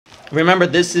Remember,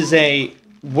 this is a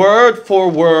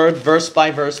word-for-word,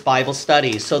 verse-by-verse Bible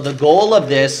study. So the goal of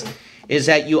this is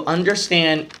that you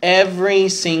understand every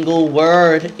single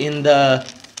word in the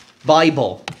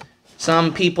Bible.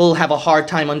 Some people have a hard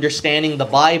time understanding the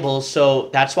Bible, so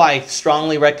that's why I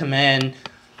strongly recommend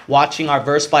watching our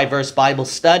verse-by-verse Bible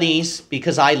studies,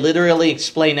 because I literally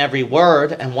explain every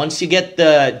word, and once you get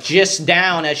the gist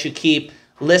down as you keep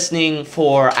listening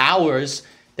for hours,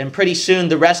 then pretty soon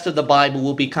the rest of the Bible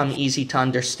will become easy to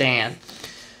understand.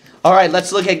 All right,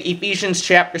 let's look at Ephesians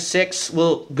chapter 6.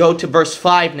 We'll go to verse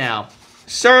 5 now.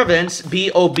 Servants, be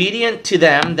obedient to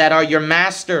them that are your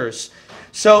masters.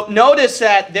 So notice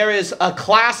that there is a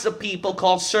class of people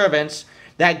called servants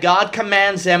that God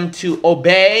commands them to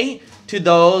obey to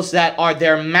those that are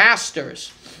their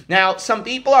masters. Now, some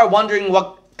people are wondering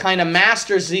what kind of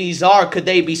masters these are. Could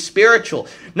they be spiritual?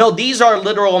 No, these are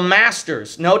literal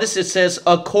masters. Notice it says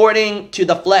according to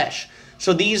the flesh.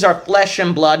 So these are flesh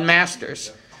and blood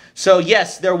masters. So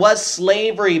yes, there was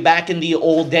slavery back in the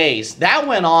old days. That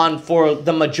went on for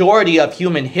the majority of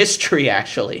human history,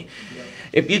 actually.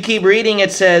 If you keep reading,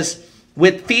 it says,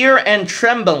 with fear and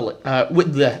trembling.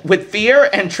 With fear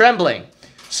and trembling.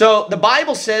 So the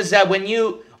Bible says that when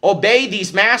you obey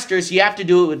these masters, you have to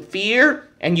do it with fear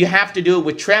and you have to do it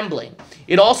with trembling.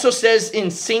 It also says in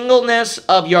singleness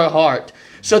of your heart.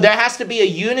 So there has to be a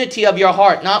unity of your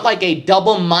heart, not like a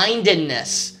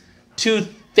double-mindedness. Two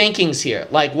thinkings here,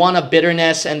 like one of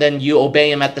bitterness and then you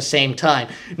obey him at the same time.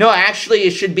 No, actually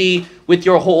it should be with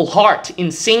your whole heart in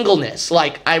singleness,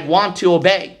 like I want to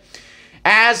obey.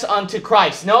 As unto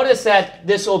Christ. Notice that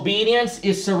this obedience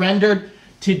is surrendered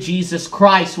to Jesus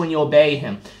Christ when you obey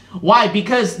him. Why?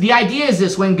 Because the idea is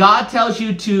this: when God tells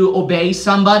you to obey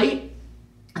somebody,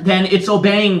 then it's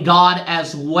obeying God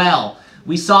as well.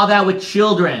 We saw that with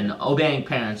children obeying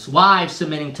parents, wives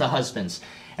submitting to husbands.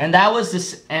 And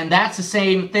that's the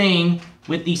same thing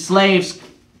with the slaves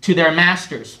to their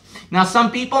masters. Now,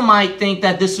 some people might think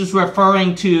that this is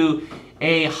referring to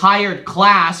a hired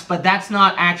class, but that's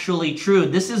not actually true.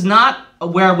 This is not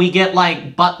where we get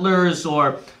like butlers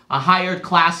or a hired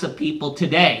class of people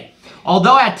today.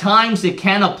 Although at times it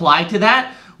can apply to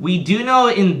that, we do know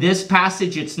in this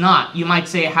passage it's not. You might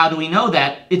say, how do we know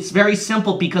that? It's very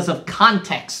simple because of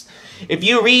context. If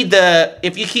you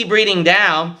keep reading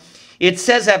down, it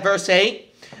says at verse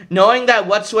 8, knowing that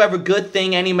whatsoever good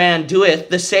thing any man doeth,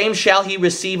 the same shall he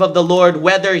receive of the Lord,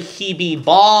 whether he be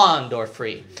bond or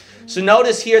free. So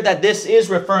notice here that this is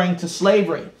referring to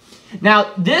slavery.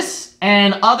 Now, this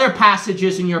and other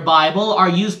passages in your Bible are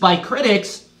used by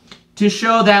critics to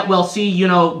show that, well, see, you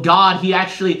know, God, he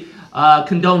actually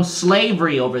condones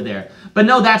slavery over there. But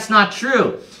no, that's not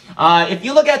true. If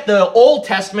you look at the Old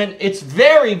Testament, it's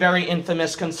very, very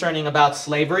infamous concerning about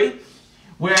slavery,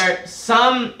 where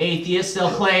some atheists,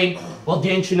 they'll claim, well,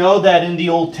 didn't you know that in the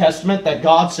Old Testament that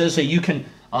God says that you can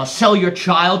sell your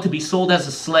child to be sold as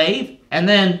a slave? And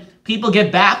then people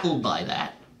get baffled by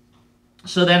that.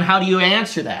 So then how do you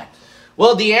answer that?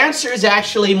 Well, the answer is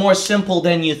actually more simple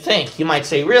than you think. You might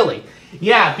say, really?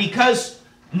 Yeah, because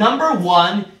number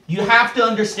one, you have to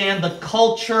understand the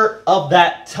culture of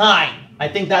that time. I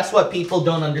think that's what people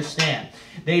don't understand.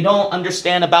 They don't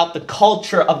understand about the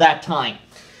culture of that time.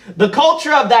 The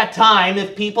culture of that time,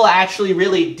 if people actually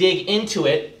really dig into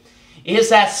it, is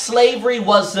that slavery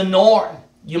was the norm.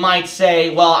 You might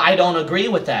say, well, I don't agree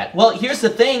with that. Well, here's the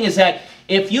thing is that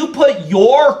if you put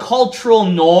your cultural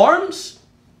norms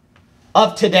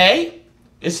of today,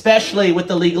 especially with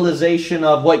the legalization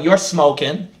of what you're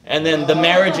smoking, and then the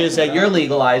marriages that you're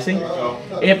legalizing,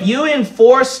 if you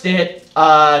enforced it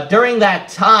during that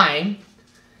time,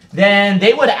 then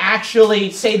they would actually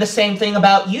say the same thing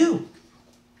about you.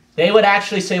 They would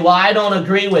actually say, well, I don't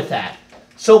agree with that.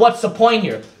 So what's the point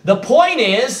here? The point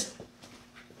is,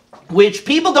 which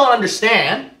people don't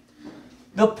understand,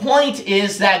 the point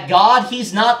is that God,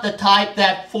 he's not the type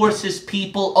that forces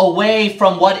people away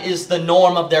from what is the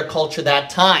norm of their culture that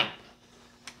time.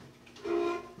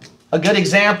 A good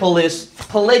example is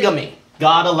polygamy.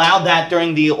 God allowed that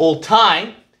during the old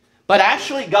time, but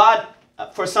actually God,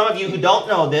 for some of you who don't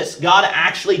know this, God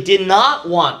actually did not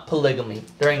want polygamy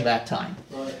during that time.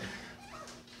 Right.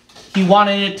 He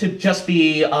wanted it to just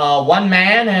be one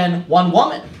man and one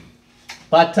woman.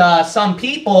 But some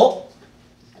people,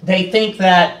 they think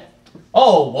that,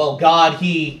 oh, well, God,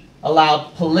 he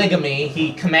allowed polygamy.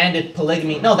 He commanded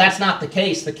polygamy. No, that's not the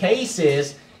case. The case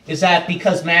is that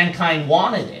because mankind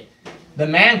wanted it. The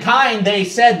mankind, they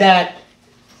said that,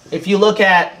 if you look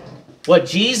at what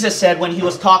Jesus said when he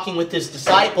was talking with his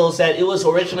disciples, that it was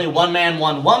originally one man,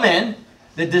 one woman,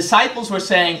 the disciples were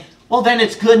saying, well, then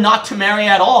it's good not to marry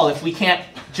at all if we can't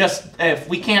just if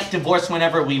we can't divorce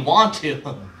whenever we want to.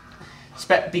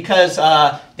 Because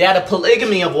they had a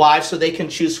polygamy of wives so they can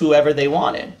choose whoever they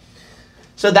wanted.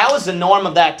 So that was the norm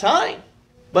of that time.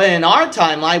 But in our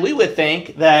timeline, we would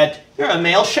think that you're a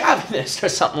male chauvinist or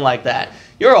something like that.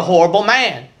 You're a horrible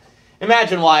man.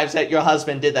 Imagine, wives, that your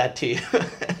husband did that to you.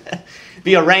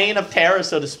 Be a reign of terror,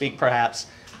 so to speak, perhaps.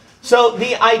 So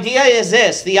the idea is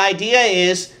this. The idea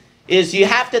is you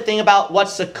have to think about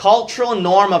what's the cultural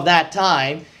norm of that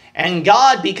time. And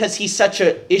God, because He's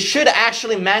it should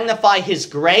actually magnify His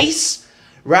grace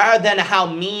rather than how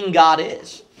mean God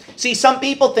is. See, some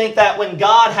people think that when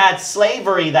God had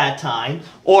slavery that time,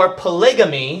 or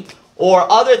polygamy, or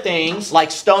other things like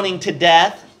stoning to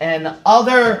death, and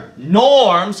other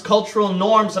norms, cultural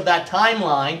norms of that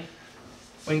timeline,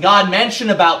 when God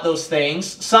mentioned about those things,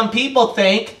 some people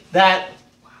think that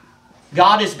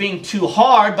God is being too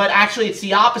hard, but actually it's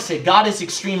the opposite. God is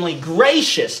extremely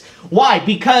gracious. Why?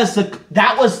 Because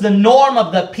that was the norm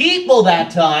of the people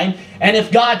that time, and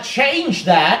if God changed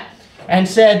that, and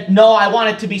said, no, I want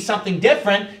it to be something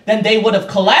different, then they would have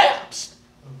collapsed.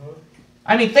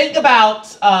 I mean, think about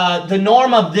the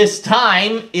norm of this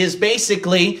time is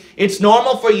basically, it's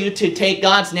normal for you to take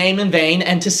God's name in vain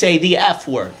and to say the F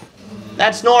word.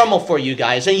 That's normal for you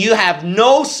guys. And you have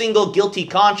no single guilty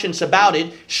conscience about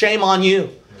it. Shame on you.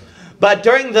 But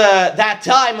during that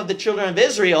time of the children of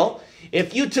Israel,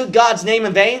 if you took God's name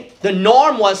in vain, the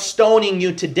norm was stoning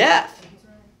you to death.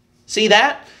 See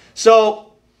that? So,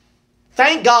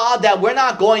 thank God that we're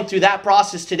not going through that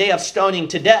process today of stoning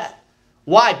to death.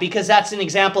 Why? Because that's an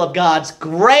example of God's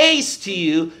grace to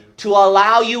you to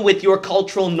allow you with your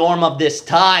cultural norm of this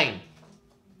time.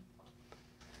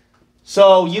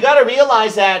 So you got to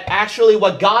realize that actually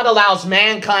what God allows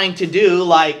mankind to do,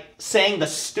 like saying the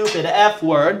stupid F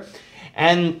word,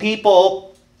 and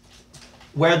people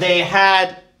where they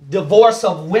had divorce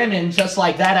of women just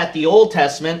like that at the Old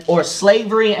Testament, or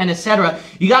slavery and etc.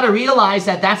 You got to realize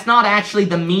that that's not actually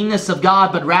the meanness of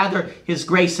God, but rather His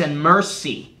grace and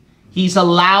mercy. He's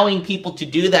allowing people to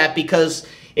do that because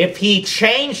if He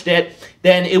changed it,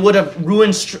 then it would have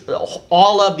ruined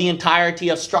all of the entirety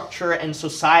of structure and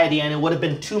society, and it would have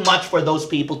been too much for those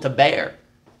people to bear.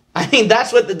 I mean,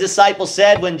 that's what the disciples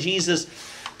said when Jesus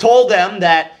told them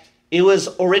that it was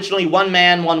originally one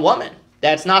man, one woman.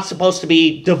 That's not supposed to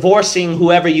be divorcing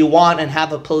whoever you want and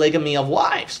have a polygamy of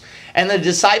wives. And the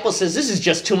disciple says, this is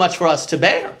just too much for us to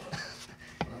bear.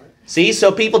 See,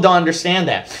 so people don't understand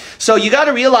that. So you got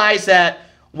to realize that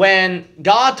when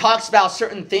God talks about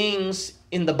certain things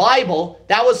in the Bible,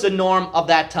 that was the norm of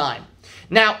that time.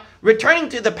 Now, returning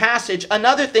to the passage,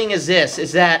 another thing is this,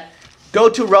 is that go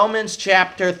to Romans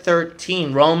chapter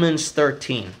 13, Romans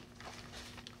 13.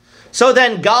 So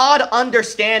then God,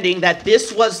 understanding that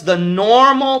this was the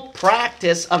normal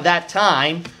practice of that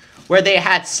time where they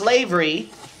had slavery,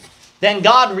 then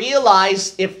God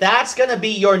realized if that's going to be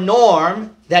your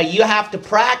norm that you have to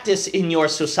practice in your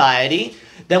society,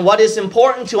 then what is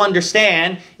important to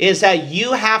understand is that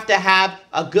you have to have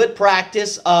a good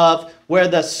practice of where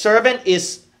the servant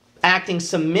is acting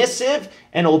submissive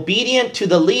and obedient to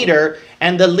the leader,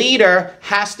 and the leader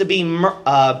has to be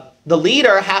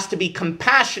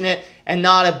compassionate and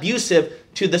not abusive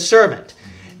to the servant.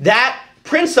 That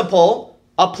principle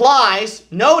applies,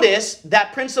 notice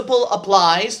that principle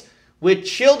applies with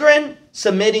children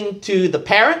submitting to the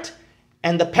parent,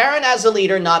 and the parent as a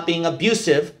leader not being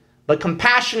abusive, but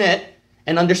compassionate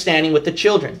and understanding with the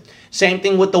children. Same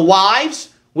thing with the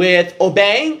wives, with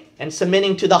obeying and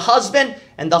submitting to the husband,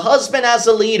 and the husband as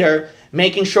a leader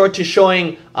making sure to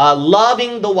showing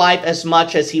loving the wife as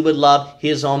much as he would love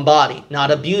his own body,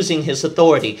 not abusing his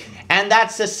authority. And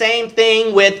that's the same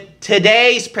thing with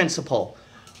today's principle,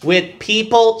 with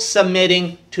people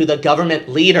submitting to the government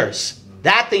leaders.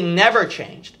 That thing never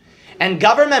changed. And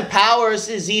government powers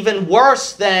is even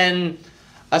worse than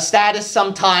a status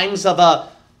sometimes of a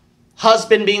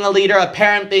husband being a leader, a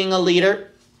parent being a leader,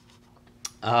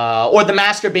 or the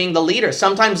master being the leader.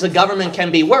 Sometimes the government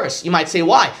can be worse. You might say,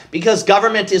 why? Because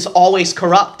government is always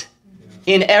corrupt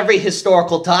in every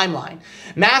historical timeline.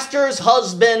 Masters,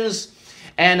 husbands,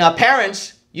 and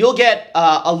parents, you'll get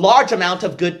a large amount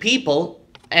of good people.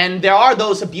 And there are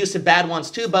those abusive bad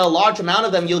ones too, but a large amount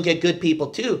of them you'll get good people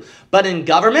too. But in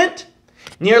government,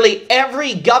 nearly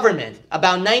every government,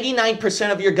 about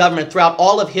 99% of your government throughout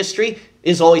all of history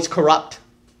is always corrupt.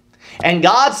 And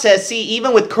God says, see,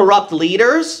 even with corrupt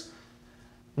leaders,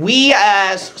 we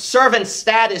as servant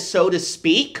status, so to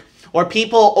speak, or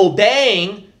people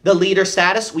obeying the leader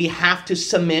status, we have to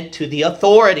submit to the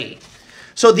authority.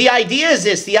 So the idea is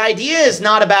this. The idea is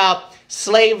not about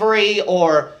slavery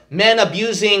or men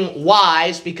abusing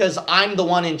wives because I'm the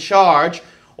one in charge,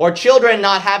 or children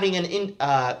not having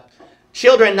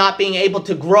children not being able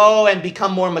to grow and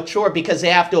become more mature because they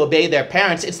have to obey their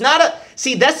parents. It's not a,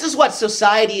 see, this is what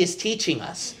society is teaching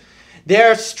us.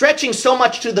 They're stretching so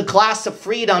much to the class of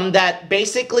freedom that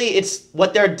basically it's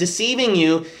what they're deceiving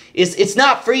you is it's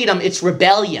not freedom, it's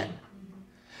rebellion.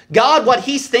 God, what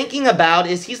he's thinking about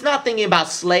is he's not thinking about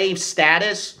slave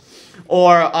status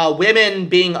or women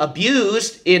being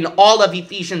abused in all of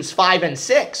Ephesians 5 and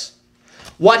 6.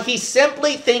 What he's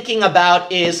simply thinking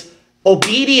about is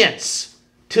obedience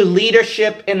to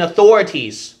leadership and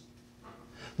authorities.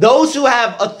 Those who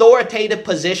have authoritative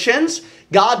positions,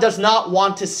 God does not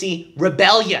want to see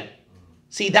rebellion.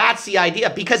 See, that's the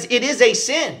idea, because it is a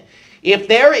sin. If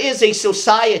there is a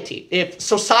society, if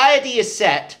society is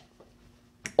set,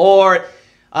 or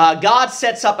God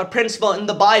sets up a principle in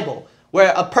the Bible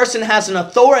where a person has an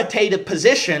authoritative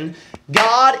position,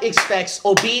 God expects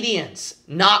obedience,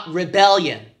 not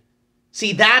rebellion.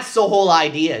 See, that's the whole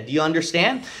idea. Do you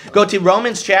understand? Go to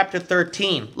Romans chapter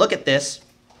 13. Look at this.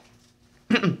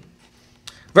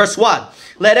 Verse 1.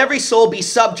 Let every soul be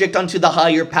subject unto the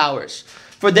higher powers,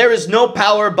 for there is no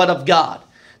power but of God.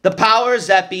 The powers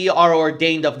that be are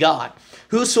ordained of God.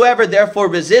 Whosoever therefore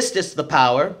resisteth the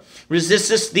power,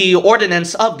 resisteth the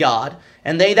ordinance of God,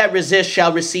 and they that resist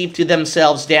shall receive to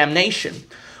themselves damnation.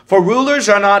 For rulers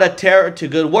are not a terror to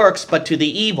good works, but to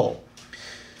the evil.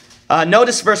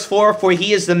 Notice verse 4, for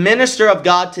he is the minister of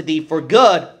God to thee for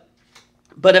good.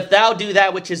 But if thou do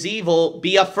that which is evil,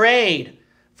 be afraid,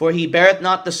 for he beareth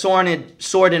not the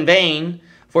sword in vain,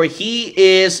 for he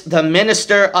is the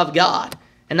minister of God.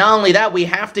 And not only that, we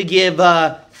have to give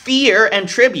fear and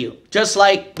tribute, just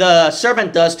like the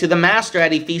servant does to the master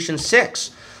at Ephesians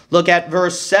 6. Look at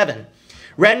verse 7.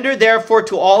 Render therefore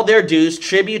to all their dues,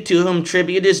 tribute to whom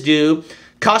tribute is due,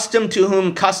 custom to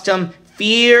whom custom,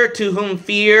 fear to whom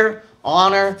fear,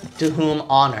 honor to whom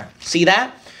honor. See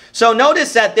that? So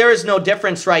notice that there is no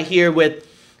difference right here with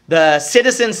the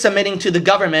citizens submitting to the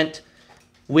government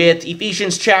with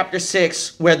Ephesians chapter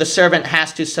 6, where the servant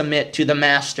has to submit to the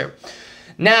master.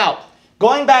 Now,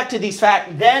 going back to these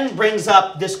facts then brings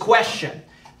up this question.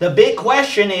 The big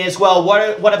question is, well,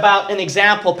 what about an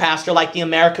example, Pastor, like the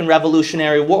American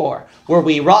Revolutionary War? Were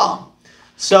we wrong?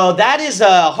 So that is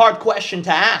a hard question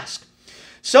to ask.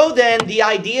 So then the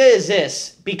idea is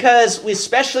this, because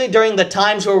especially during the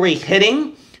times where we're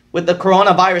hitting with the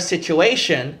coronavirus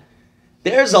situation,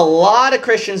 there's a lot of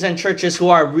Christians and churches who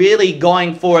are really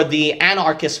going for the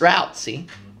anarchist route, see?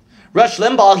 Rush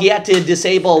Limbaugh, he had to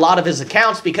disable a lot of his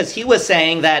accounts because he was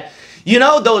saying that, you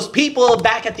know, those people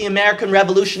back at the American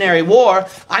Revolutionary War,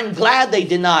 I'm glad they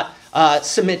did not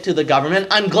submit to the government.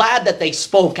 I'm glad that they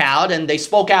spoke out, and they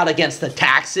spoke out against the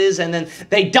taxes, and then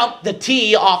they dumped the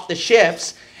tea off the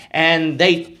ships, and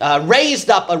they raised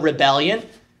up a rebellion.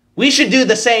 We should do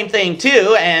the same thing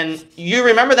too. And you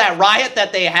remember that riot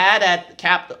that they had at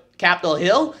Capitol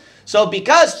Hill? So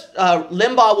because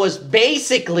Limbaugh was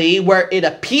basically where it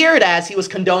appeared as he was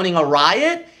condoning a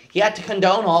riot, he had to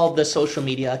condone all of the social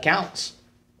media accounts.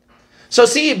 So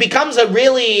see, it becomes a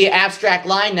really abstract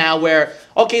line now where,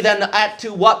 okay, then up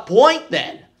to what point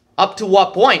then? Up to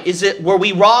what point? Were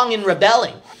we wrong in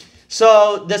rebelling?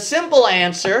 So the simple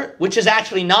answer, which is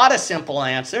actually not a simple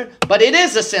answer, but it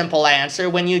is a simple answer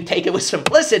when you take it with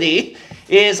simplicity,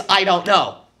 is I don't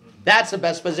know. That's the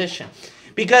best position.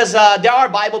 Because there are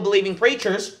Bible-believing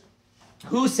preachers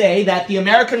who say that the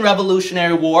American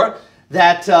Revolutionary War,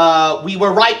 that we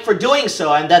were right for doing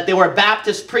so, and that there were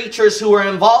Baptist preachers who were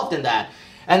involved in that.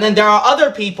 And then there are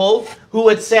other people who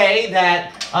would say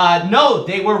that, no,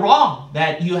 they were wrong,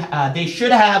 that they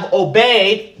should have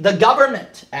obeyed the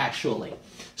government, actually.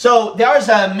 So there's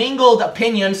mingled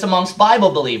opinions amongst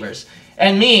Bible believers.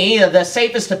 And me, the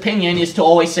safest opinion is to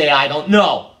always say, I don't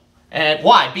know. And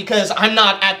why? Because I'm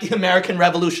not at the American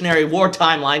Revolutionary War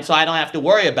timeline, so I don't have to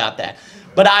worry about that.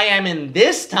 But I am in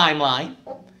this timeline,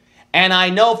 and I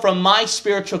know from my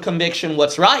spiritual conviction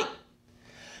what's right.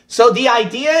 So the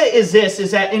idea is this,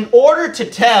 is that in order to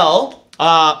tell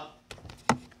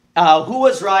who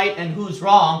was right and who's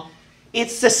wrong,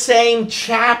 it's the same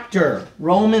chapter,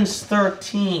 Romans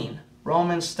 13.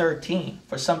 Romans 13,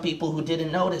 for some people who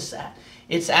didn't notice that.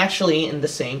 It's actually in the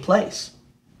same place.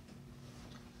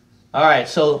 All right,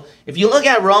 so if you look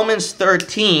at Romans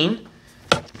 13,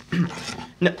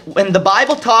 when the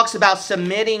Bible talks about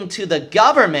submitting to the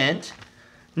government,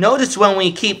 notice when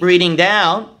we keep reading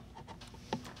down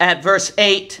at verse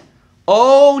 8,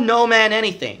 owe no man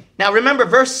anything. Now remember,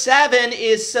 verse 7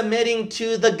 is submitting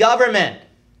to the government,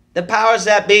 the powers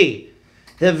that be.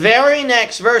 The very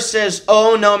next verse says,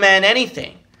 owe no man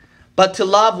anything, but to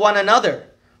love one another.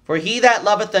 For he that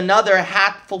loveth another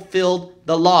hath fulfilled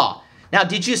the law. Now,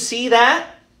 did you see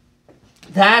that?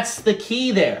 That's the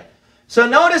key there. So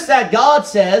notice that God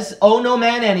says, owe no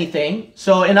man anything.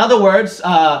 So in other words,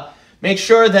 make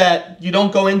sure that you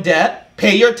don't go in debt,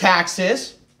 pay your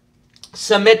taxes,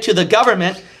 submit to the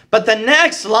government. But the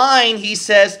next line, he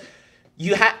says,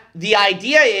 the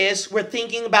idea is we're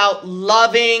thinking about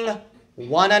loving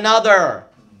one another.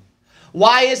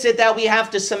 Why is it that we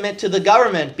have to submit to the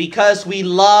government? Because we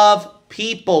love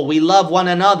people. We love one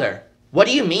another. What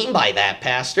do you mean by that,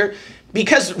 Pastor?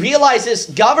 Because realize this,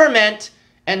 government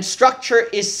and structure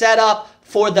is set up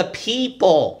for the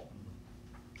people.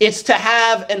 It's to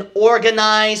have an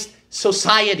organized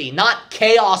society, not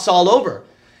chaos all over.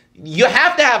 You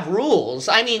have to have rules.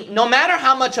 I mean, no matter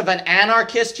how much of an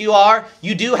anarchist you are,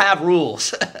 you do have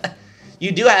rules.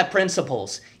 You do have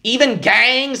principles. Even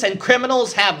gangs and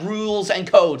criminals have rules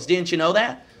and codes. Didn't you know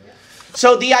that?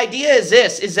 So the idea is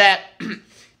this, is that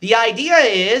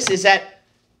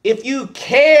if you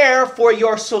care for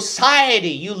your society,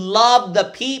 you love the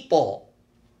people.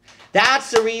 That's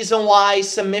the reason why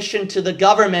submission to the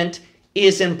government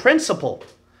is in principle.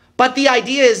 But the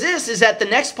idea is this, is that the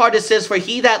next part it says, for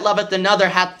he that loveth another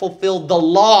hath fulfilled the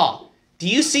law. Do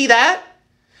you see that?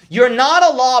 You're not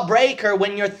a lawbreaker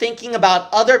when you're thinking about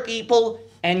other people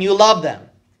and you love them.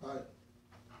 Right.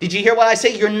 Did you hear what I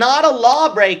say? You're not a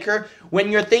lawbreaker when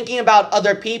you're thinking about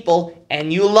other people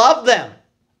and you love them.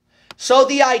 So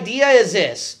the idea is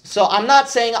this. So I'm not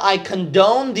saying I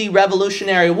condone the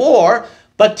Revolutionary War,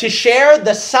 but to share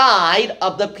the side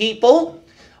of the people,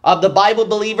 of the Bible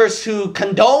believers who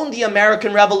condone the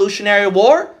American Revolutionary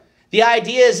War, the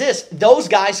idea is this. Those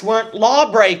guys weren't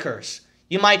lawbreakers.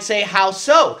 You might say, how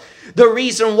so? The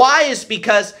reason why is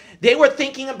because they were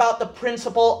thinking about the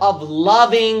principle of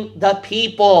loving the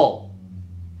people,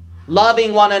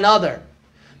 loving one another.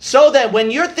 So that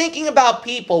when you're thinking about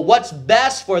people, what's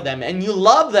best for them, and you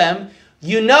love them,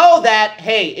 you know that,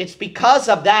 hey, it's because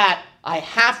of that I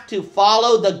have to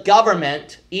follow the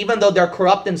government, even though they're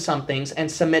corrupt in some things,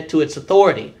 and submit to its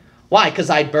authority. Why? Because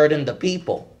I burden the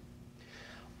people.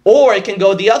 Or it can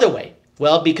go the other way.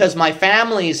 Well, because my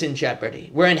family is in jeopardy.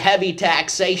 We're in heavy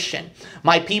taxation.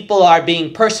 My people are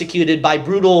being persecuted by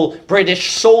brutal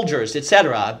British soldiers,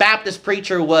 etc. A Baptist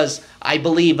preacher was, I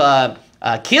believe,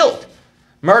 killed,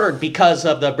 murdered because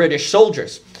of the British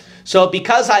soldiers. So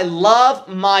because I love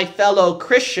my fellow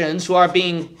Christians who are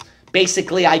being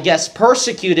basically, I guess,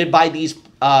 persecuted by these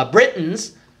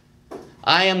Britons,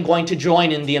 I am going to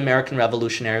join in the American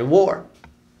Revolutionary War.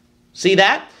 See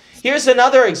that? Here's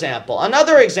another example.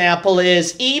 Another example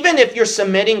is, even if you're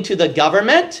submitting to the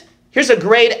government, here's a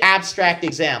great abstract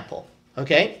example,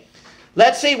 okay?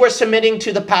 Let's say we're submitting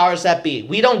to the powers that be.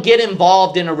 We don't get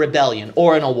involved in a rebellion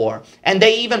or in a war. And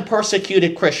they even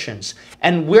persecuted Christians.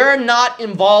 And we're not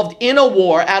involved in a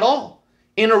war at all,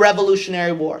 in a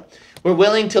revolutionary war. We're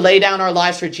willing to lay down our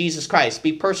lives for Jesus Christ,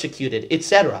 be persecuted,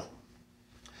 etc.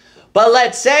 But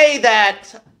let's say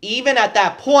that even at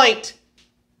that point,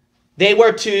 they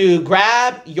were to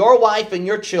grab your wife and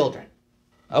your children,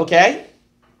 okay,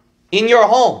 in your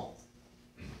home.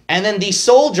 And then these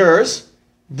soldiers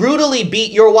brutally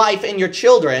beat your wife and your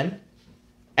children,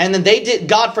 and then they did,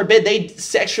 God forbid, they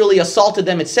sexually assaulted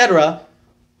them, etc.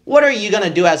 What are you going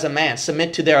to do as a man?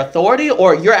 Submit to their authority?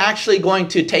 Or you're actually going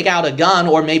to take out a gun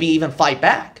or maybe even fight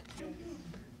back?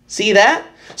 See that?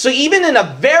 So even in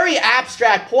a very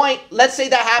abstract point, let's say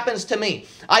that happens to me.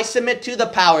 I submit to the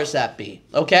powers that be,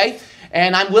 okay?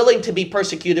 And I'm willing to be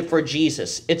persecuted for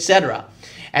Jesus, etc.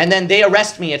 And then they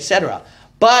arrest me, etc.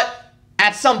 But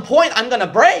at some point, I'm going to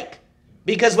break.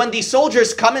 Because when these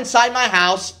soldiers come inside my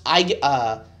house, I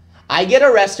get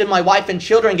arrested, my wife and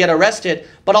children get arrested,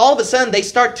 but all of a sudden they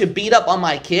start to beat up on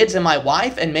my kids and my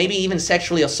wife and maybe even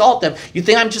sexually assault them. You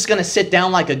think I'm just going to sit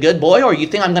down like a good boy, or you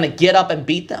think I'm going to get up and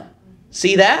beat them?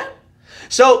 See that?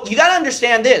 So you got to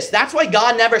understand this. That's why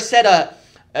God never set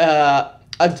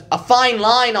a fine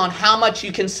line on how much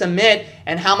you can submit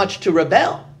and how much to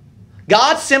rebel.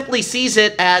 God simply sees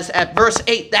it as, at verse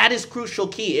 8, that is crucial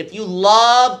key. If you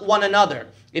love one another,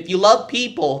 if you love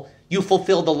people, you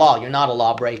fulfill the law. You're not a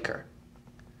lawbreaker.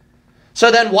 So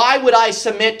then why would I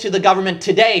submit to the government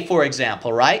today, for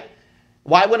example, right?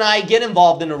 Why wouldn't I get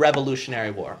involved in a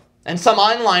revolutionary war? And some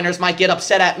onliners might get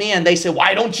upset at me and they say,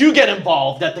 why don't you get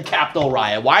involved at the Capitol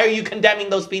riot? Why are you condemning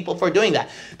those people for doing that?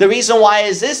 The reason why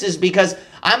is because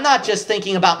I'm not just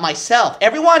thinking about myself.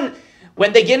 Everyone,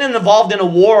 when they get involved in a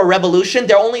war or revolution,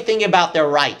 they're only thinking about their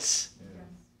rights.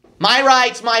 My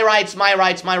rights, my rights, my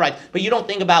rights, my rights. But you don't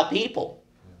think about people.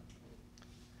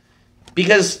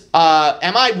 Because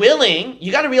am I willing?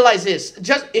 You got to realize this.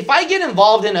 Just if I get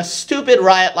involved in a stupid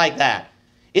riot like that,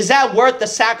 is that worth the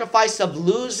sacrifice of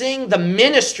losing the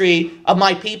ministry of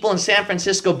my people in San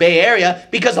Francisco Bay Area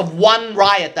because of one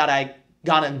riot that I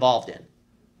got involved in?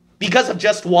 Because of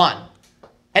just one.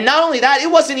 And not only that, it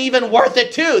wasn't even worth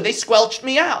it too. They squelched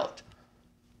me out.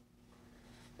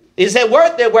 Is it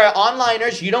worth it where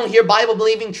onliners, you don't hear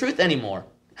Bible-believing truth anymore?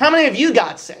 How many of you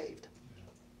got saved?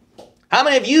 How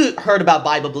many of you heard about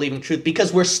Bible-believing truth?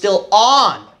 Because we're still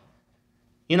on.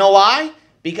 You know why?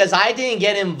 Because I didn't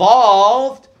get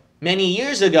involved many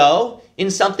years ago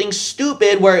in something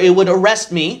stupid where it would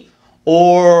arrest me,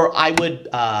 or I would,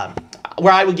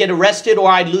 where I would get arrested,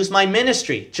 or I'd lose my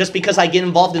ministry just because I get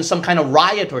involved in some kind of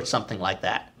riot or something like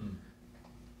that.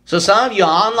 So some of you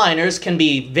onliners can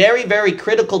be very, very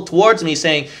critical towards me,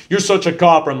 saying, "You're such a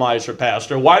compromiser,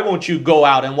 Pastor. Why won't you go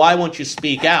out and why won't you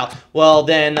speak out?" Well,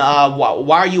 then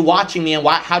why are you watching me, and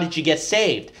how did you get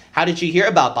saved? How did you hear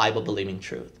about Bible-believing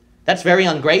truth? That's very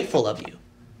ungrateful of you.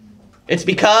 It's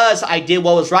because I did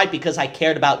what was right, because I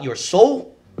cared about your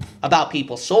soul, about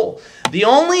people's soul. The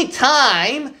only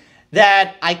time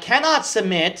that I cannot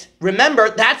submit, remember,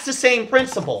 that's the same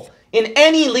principle in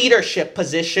any leadership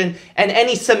position and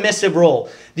any submissive role.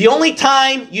 The only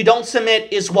time you don't submit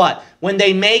is what? When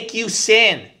they make you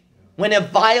sin, when it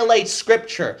violates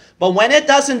Scripture. But when it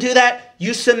doesn't do that,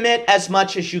 you submit as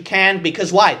much as you can,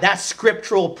 because why? That's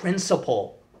scriptural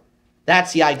principle.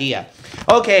 That's the idea.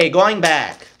 Okay, going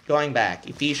back,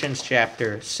 Ephesians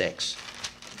chapter 6.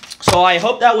 So I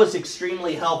hope that was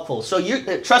extremely helpful. So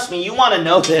trust me, you want to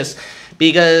know this,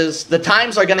 because the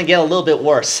times are going to get a little bit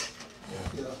worse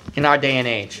in our day and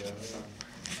age.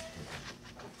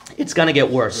 It's going to get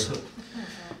worse.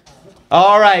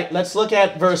 All right, let's look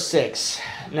at verse 6.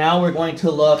 Now we're going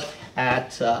to look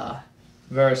at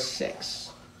verse 6.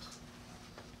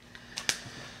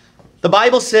 The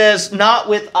Bible says, "Not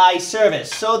with eye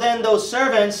service." So then those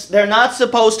servants, they're not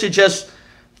supposed to just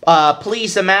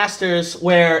please the masters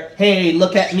where, "Hey,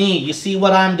 look at me. You see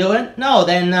what I'm doing?" No,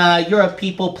 then you're a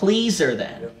people pleaser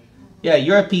then. Yeah,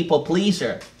 you're a people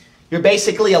pleaser. You're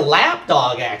basically a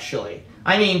lapdog, actually.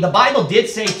 I mean, the Bible did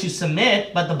say to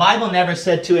submit, but the Bible never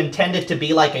said to intend it to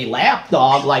be like a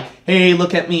lapdog, like, "Hey,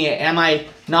 look at me. Am I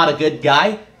not a good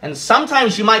guy?" And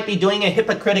sometimes you might be doing it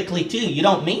hypocritically too. You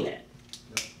don't mean it.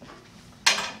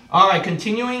 All right,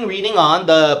 continuing reading on,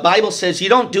 the Bible says you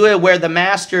don't do it where the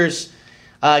masters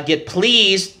get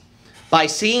pleased by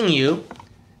seeing you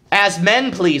as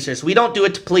men pleasers. We don't do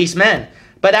it to please men,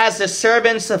 but as the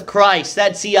servants of Christ.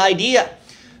 That's the idea.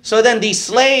 So then these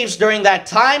slaves during that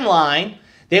timeline,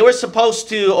 they were supposed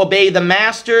to obey the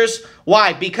masters.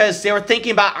 Why? Because they were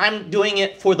thinking about, I'm doing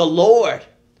it for the Lord,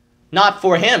 not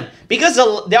for him. Because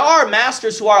there are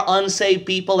masters who are unsaved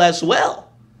people as well.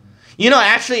 You know,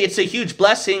 actually, it's a huge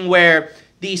blessing where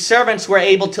the servants were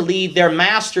able to lead their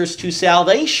masters to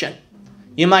salvation.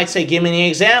 You might say, give me an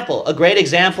example. A great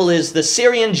example is the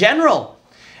Syrian general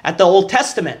at the Old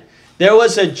Testament. There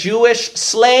was a Jewish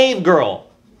slave girl.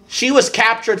 She was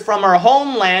captured from her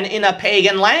homeland in a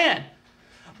pagan land.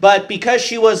 But because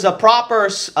she was a proper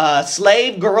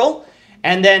slave girl,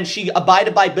 and then she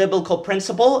abided by biblical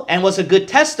principle and was a good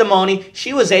testimony,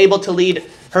 she was able to lead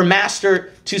her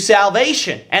master to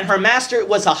salvation. And her master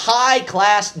was a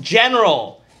high-class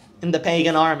general in the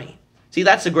pagan army. See,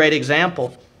 that's a great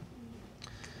example.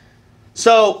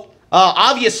 So,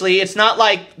 obviously, it's not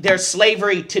like there's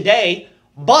slavery today,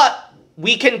 but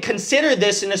we can consider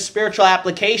this in a spiritual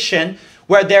application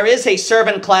where there is a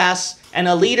servant class and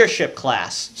a leadership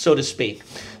class, so to speak.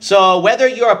 So whether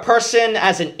you're a person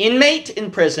as an inmate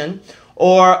in prison,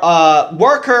 or a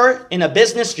worker in a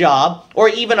business job, or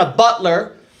even a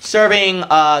butler serving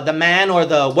the man or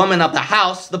the woman of the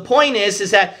house, the point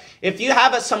is that if you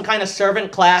have some kind of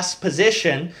servant class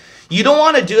position, you don't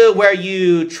want to do it where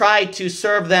you try to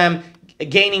serve them,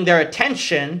 gaining their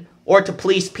attention, or to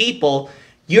please people.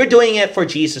 You're doing it for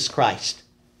Jesus Christ.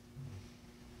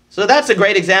 So that's a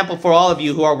great example for all of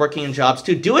you who are working in jobs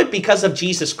too. Do it because of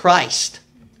Jesus Christ.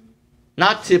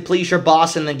 Not to please your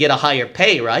boss and then get a higher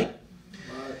pay, right?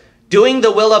 Doing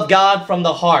the will of God from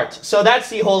the heart. So that's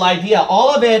the whole idea.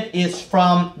 All of it is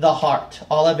from the heart.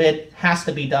 All of it has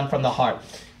to be done from the heart.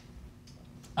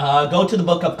 Go to the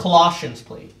book of Colossians,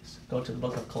 please. Go to the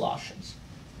book of Colossians.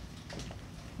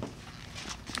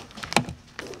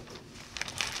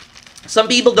 Some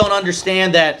people don't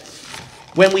understand that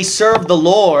when we serve the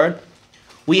Lord,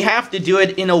 we have to do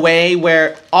it in a way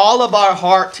where all of our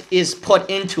heart is put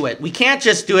into it. We can't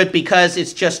just do it because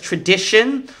it's just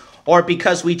tradition or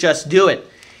because we just do it.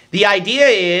 The idea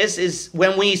is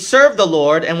when we serve the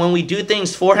Lord and when we do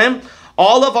things for him,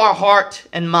 All of our heart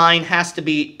and mind has to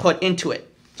be put into it.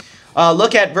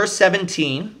 Look at verse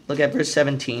 17. Look at verse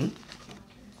 17.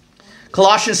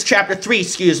 Colossians chapter 3,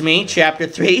 chapter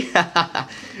 3.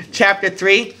 Chapter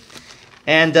 3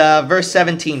 and verse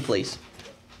 17, please.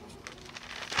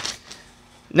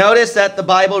 Notice that the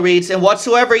Bible reads, "And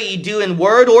whatsoever ye do in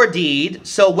word or deed,"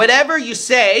 so whatever you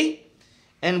say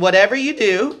and whatever you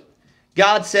do,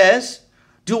 God says,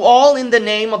 "do all in the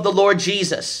name of the Lord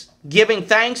Jesus, giving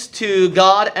thanks to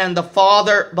God and the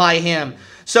Father by him."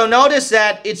 So notice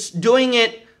that it's doing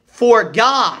it for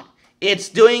God. It's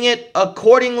doing it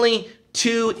accordingly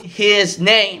to his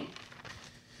name.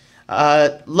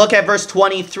 Look at verse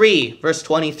 23. Verse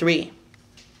 23.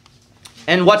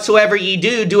 "And whatsoever ye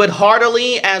do, do it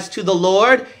heartily as to the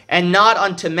Lord, and not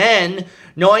unto men,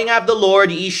 knowing of the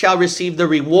Lord ye shall receive the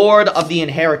reward of the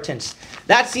inheritance."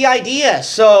 That's the idea.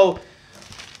 So,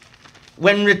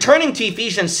 when returning to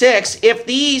Ephesians 6, if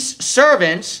these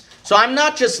servants, so I'm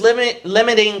not just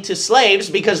limiting to slaves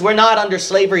because we're not under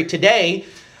slavery today,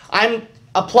 I'm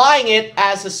applying it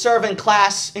as a servant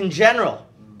class in general,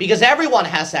 because everyone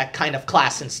has that kind of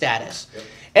class and status. Yep.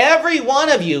 Every one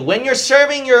of you, when you're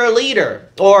serving your leader,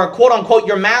 or quote unquote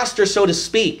your master, so to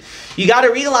speak, you got to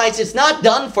realize it's not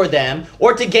done for them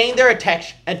or to gain their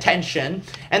attention.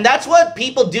 And that's what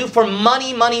people do for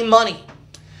money, money, money.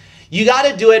 You got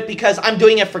to do it because I'm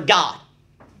doing it for God.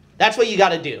 That's what you got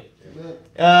to do.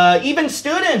 Even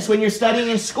students, when you're studying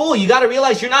in school, you got to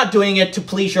realize you're not doing it to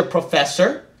please your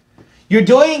professor. You're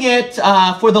doing it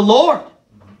for the Lord.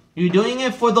 You're doing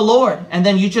it for the Lord. And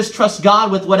then you just trust God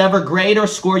with whatever grade or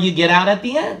score you get out at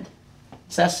the end.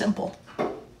 It's that simple.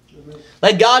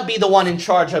 Let God be the one in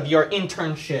charge of your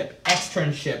internship,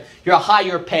 externship, your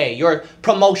higher pay, your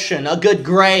promotion, a good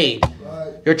grade,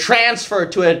 your transfer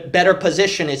to a better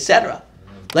position, etc.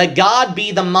 Let God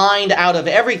be the mind out of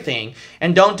everything,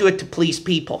 and don't do it to please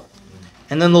people.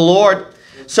 And then the Lord,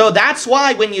 so that's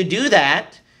why when you do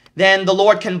that, then the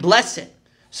Lord can bless it.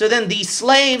 So then these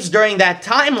slaves during that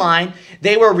timeline,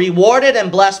 they were rewarded and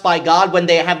blessed by God when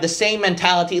they have the same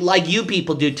mentality like you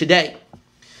people do today.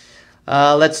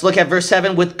 Let's look at verse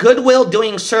 7. "With goodwill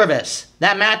doing service."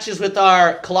 That matches with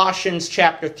our Colossians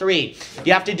chapter 3.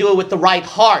 You have to do it with the right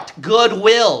heart.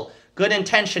 Goodwill. Good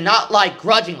intention. Not like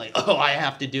grudgingly. "Oh, I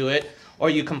have to do it." Or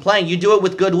you complain. You do it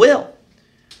with goodwill.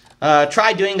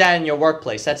 Try doing that in your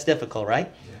workplace. That's difficult, right?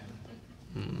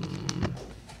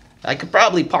 I could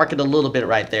probably park it a little bit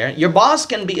right there. Your boss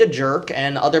can be a jerk,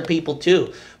 and other people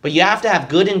too. But you have to have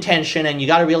good intention, and you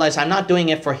got to realize I'm not doing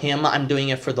it for him. I'm doing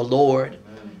it for the Lord.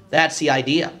 That's the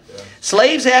idea. Yeah.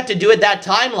 Slaves had to do it that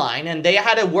timeline, and they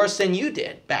had it worse than you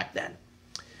did back then.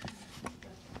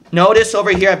 Notice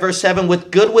over here at verse 7, "with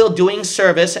goodwill doing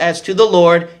service as to the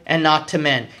Lord and not to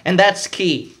men." And that's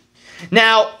key.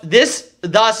 Now, this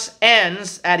thus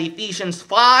ends at Ephesians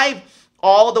 5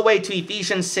 all the way to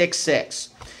Ephesians 6:6.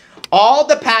 All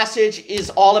the passage is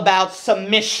all about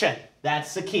submission.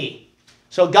 That's the key.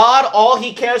 So God, all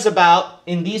he cares about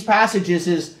in these passages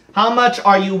is how much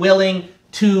are you willing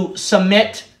to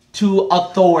submit to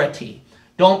authority.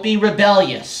 Don't be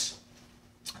rebellious.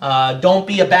 Don't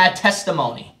be a bad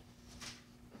testimony.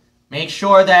 Make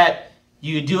sure that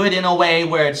you do it in a way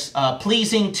where it's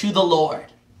pleasing to the Lord.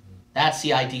 That's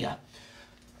the idea.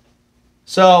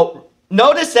 So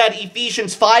notice that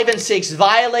Ephesians 5 and 6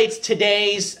 violates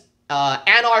today's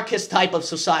anarchist type of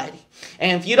society.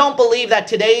 And if you don't believe that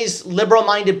today's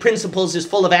liberal-minded principles is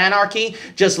full of anarchy,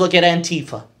 just look at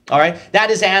Antifa. All right?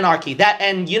 That is anarchy.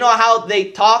 And you know how they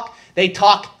talk? They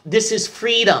talk, this is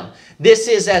freedom. This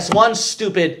is, as one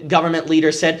stupid government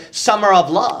leader said, summer of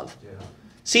love. Yeah.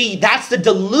 See, that's the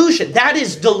delusion. That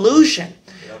is delusion.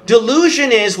 Yep.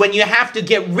 Delusion is when you have to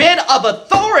get rid of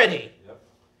authority. Yep.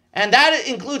 And that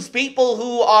includes people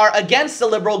who are against the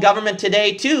liberal government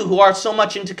today too, who are so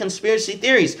much into conspiracy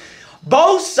theories.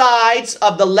 Both sides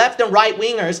of the left and right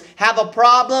wingers have a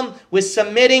problem with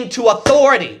submitting to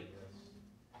authority.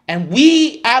 And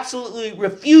we absolutely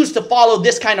refuse to follow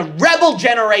this kind of rebel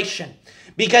generation,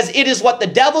 because it is what the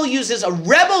devil uses, a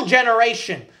rebel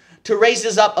generation, to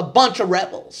raise up a bunch of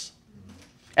rebels.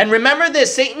 And remember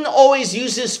this, Satan always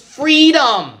uses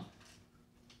freedom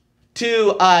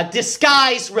to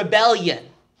disguise rebellion.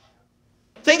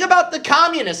 Think about the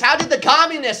communists. How did the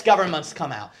communist governments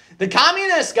come out? The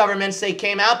communist governments, they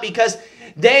came out because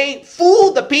they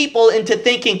fooled the people into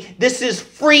thinking this is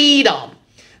freedom.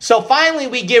 So finally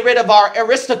we get rid of our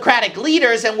aristocratic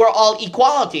leaders and we're all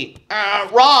equality.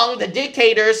 Wrong. The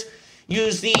dictators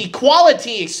use the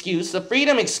equality excuse, the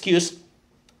freedom excuse,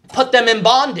 put them in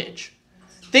bondage.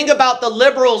 Think about the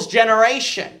liberals'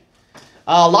 generation.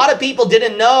 A lot of people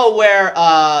didn't know where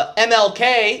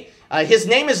MLK His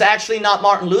name is actually not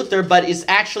Martin Luther, but it's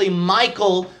actually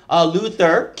Michael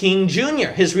Luther King Jr.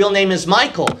 His real name is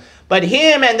Michael. But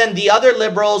him and then the other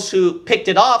liberals who picked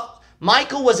it off,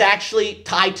 Michael was actually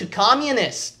tied to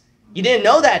communists. You didn't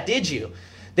know that, did you?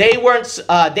 They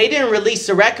didn't release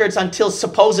the records until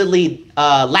supposedly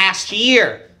last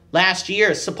year. Last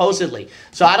year, supposedly.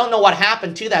 So I don't know what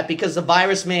happened to that because the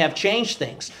virus may have changed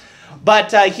things.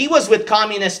 But he was with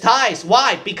communist ties.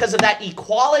 Why? Because of that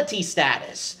equality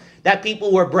status that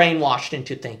people were brainwashed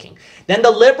into thinking. Then the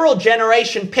liberal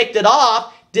generation picked it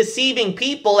off, deceiving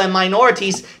people and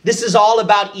minorities. This is all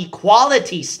about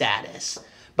equality status.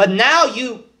 But now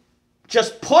you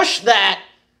just push that,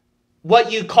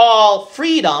 what you call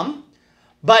freedom,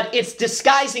 but it's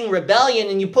disguising rebellion,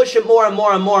 and you push it more and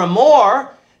more and more and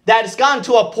more, that it's gotten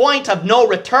to a point of no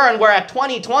return, where at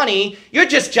 2020, you're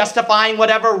just justifying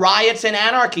whatever riots and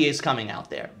anarchy is coming out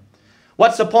there.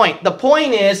 What's the point? The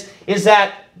point is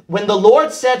that when the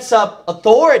Lord sets up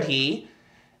authority,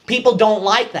 people don't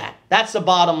like that. That's the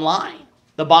bottom line.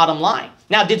 The bottom line.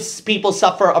 Now, did people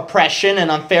suffer oppression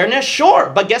and unfairness? Sure.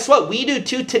 But guess what? We do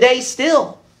too today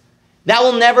still. That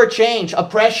will never change.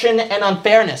 Oppression and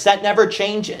unfairness. That never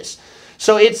changes.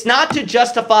 So it's not to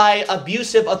justify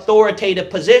abusive authoritative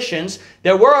positions.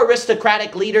 There were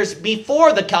aristocratic leaders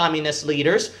before the communist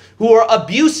leaders who were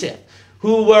abusive,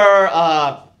 who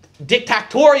were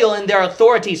dictatorial in their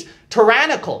authorities,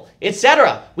 tyrannical,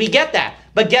 etc. We get that.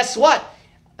 But guess what?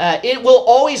 It will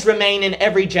always remain in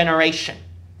every generation.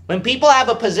 When people have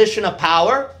a position of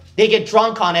power, they get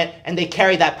drunk on it and they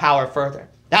carry that power further.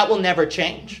 That will never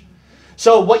change.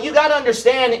 So what you got to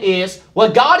understand is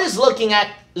what God is looking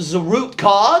at is the root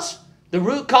cause. The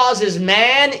root cause is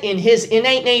man in his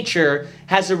innate nature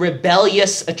has a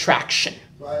rebellious attraction.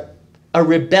 Right. A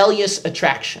rebellious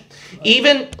attraction. Right.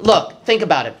 Even, look, think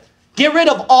about it. Get rid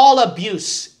of all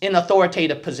abuse in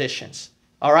authoritative positions.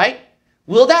 All right?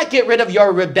 Will that get rid of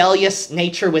your rebellious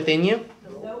nature within you?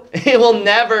 Nope. It will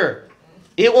never.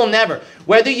 It will never.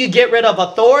 Whether you get rid of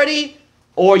authority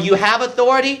or you have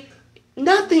authority,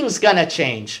 nothing's going to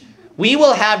change. We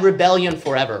will have rebellion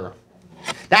forever.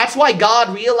 That's why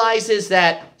God realizes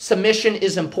that submission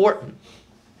is important.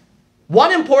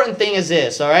 One important thing is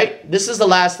this, all right? This is the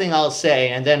last thing I'll say,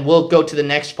 and then we'll go to the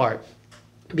next part.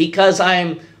 Because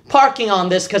I'm parking on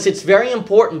this because it's very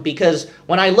important, because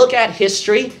when I look at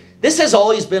history, this has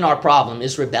always been our problem,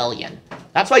 is rebellion.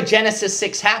 That's why Genesis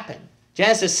 6 happened.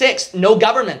 Genesis 6, no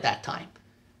government that time.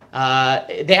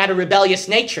 They had a rebellious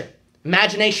nature.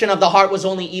 Imagination of the heart was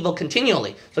only evil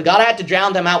continually. So God had to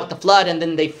drown them out with the flood, and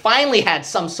then they finally had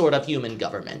some sort of human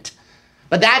government.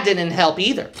 But that didn't help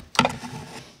either.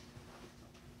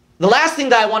 The last thing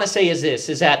that I want to say is this,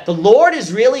 is that the Lord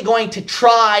is really going to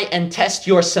try and test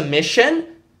your submission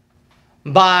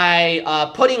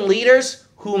by putting leaders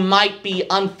who might be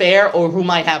unfair or who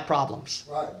might have problems.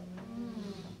 Right.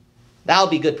 That'll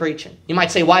be good preaching. You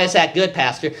might say, why is that good,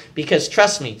 Pastor? Because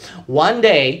trust me, one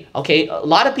day, okay, a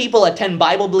lot of people attend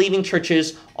Bible-believing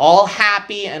churches, all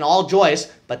happy and all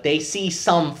joyous, but they see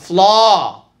some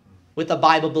flaw with a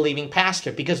Bible-believing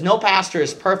pastor, because no pastor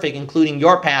is perfect, including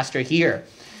your pastor here.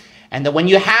 And then when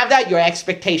you have that, your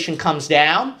expectation comes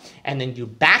down, and then you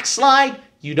backslide,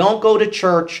 you don't go to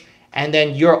church, and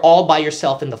then you're all by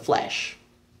yourself in the flesh.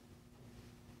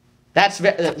 That's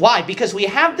why? Because we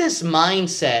have this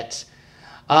mindset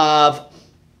of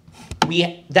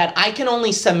that I can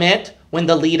only submit when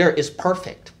the leader is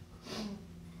perfect.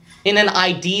 In an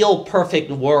ideal perfect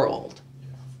world,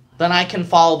 then I can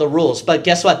follow the rules. But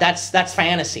guess what? That's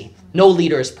fantasy. No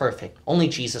leader is perfect. Only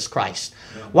Jesus Christ.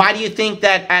 Yeah. Why do you think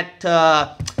that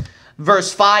at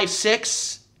verse 5,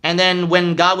 6, and then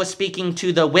when God was speaking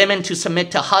to the women to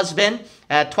submit to husband,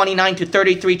 at 29 to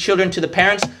 33, children to the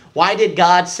parents, why did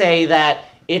God say that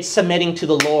it's submitting to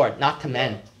the Lord, not to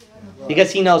men?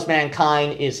 Because he knows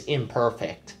mankind is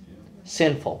imperfect,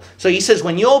 sinful. So he says,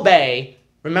 when you obey,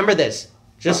 remember this,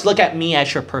 just look at me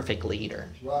as your perfect leader.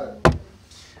 Right.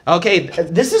 Okay,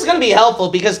 this is going to be helpful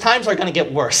because times are going to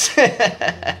get worse.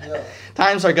 Yeah.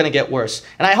 Times are going to get worse.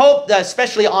 And I hope that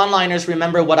especially onliners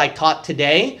remember what I taught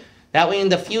today. That way in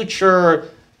the future,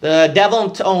 the devil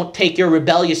don't take your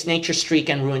rebellious nature streak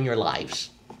and ruin your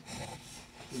lives.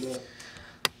 Yeah.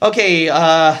 Okay,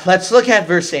 let's look at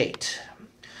verse 8.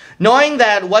 Knowing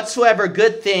that whatsoever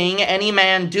good thing any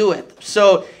man doeth.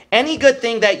 So any good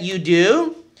thing that you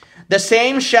do, the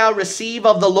same shall receive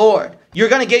of the Lord. You're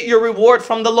going to get your reward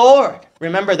from the Lord.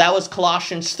 Remember, that was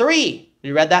Colossians 3.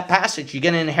 You read that passage. You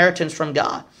get an inheritance from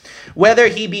God. Whether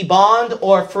he be bond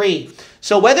or free.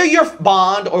 So whether you're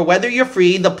bond or whether you're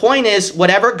free, the point is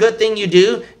whatever good thing you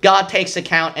do, God takes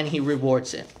account and he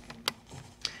rewards it.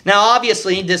 Now,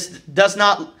 obviously,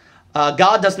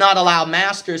 God does not allow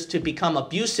masters to become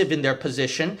abusive in their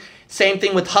position. Same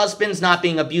thing with husbands not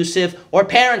being abusive or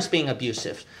parents being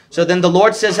abusive. So then the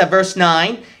Lord says at verse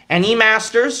 9, "And ye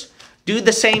masters, do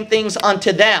the same things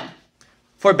unto them,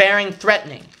 forbearing,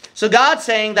 threatening." So God's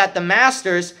saying that the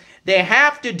masters, they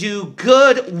have to do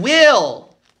good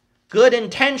will, good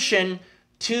intention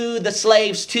to the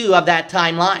slaves too of that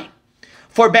timeline.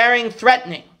 Forbearing,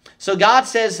 threatening. So God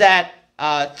says that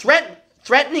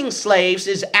threatening slaves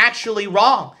is actually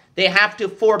wrong. They have to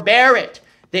forbear it.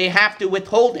 They have to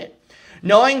withhold it.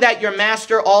 Knowing that your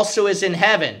master also is in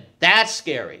heaven. That's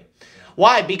scary.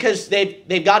 Why? Because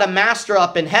they've got a master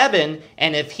up in heaven,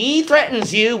 and if he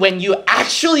threatens you when you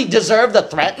actually deserve the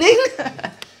threatening,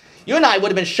 you and I would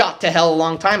have been shot to hell a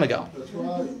long time ago. That's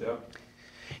right. Yep.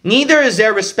 Neither is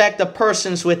there respect of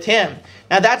persons with him.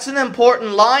 Now that's an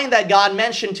important line that God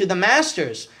mentioned to the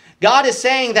masters. God is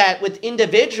saying that with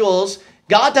individuals,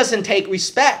 God doesn't take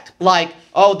respect. Like,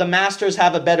 oh, the masters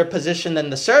have a better position than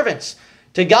the servants.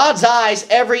 To God's eyes,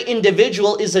 every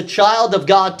individual is a child of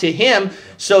God to him.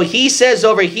 So he says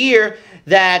over here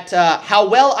that how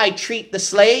well I treat the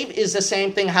slave is the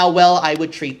same thing how well I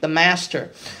would treat the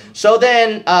master. So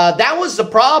then that was the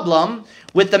problem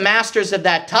with the masters of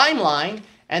that timeline.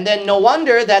 And then no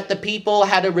wonder that the people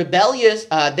had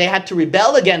they had to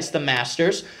rebel against the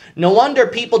masters. No wonder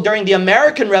people during the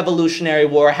American Revolutionary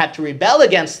War had to rebel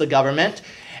against the government.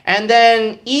 And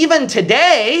then even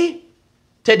today,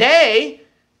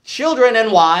 children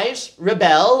and wives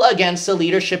rebel against the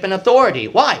leadership and authority.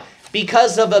 Why?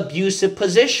 Because of abusive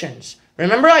positions.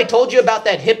 Remember I told you about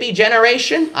that hippie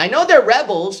generation? I know they're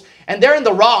rebels and they're in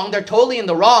the wrong. They're totally in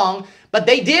the wrong. But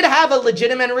they did have a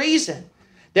legitimate reason.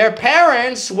 Their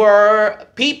parents were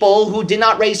people who did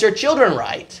not raise their children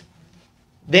right.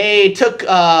 They took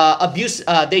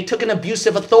an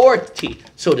abusive authority,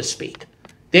 so to speak.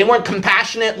 They weren't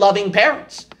compassionate, loving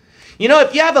parents. You know,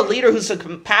 if you have a leader who's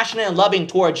compassionate and loving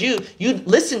towards you, you'd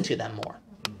listen to them more.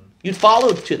 You'd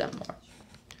follow to them more.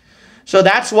 So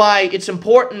that's why it's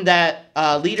important that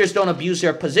leaders don't abuse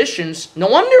their positions. No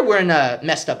wonder we're in a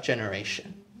messed up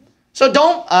generation. So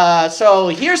so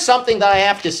here's something that I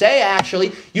have to say,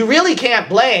 actually. You really can't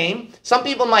blame. Some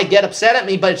people might get upset at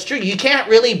me, but it's true. You can't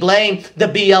really blame the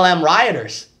BLM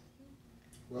rioters.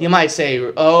 You might say,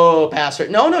 oh, Pastor.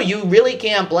 No, you really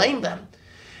can't blame them.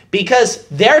 Because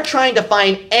they're trying to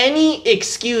find any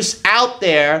excuse out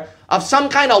there of some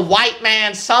kind of white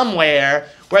man somewhere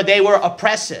where they were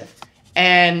oppressive.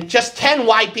 And just 10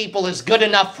 white people is good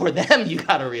enough for them, you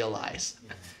got to realize.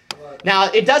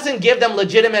 Now, it doesn't give them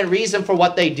legitimate reason for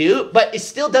what they do, but it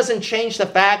still doesn't change the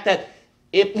fact that,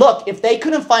 if they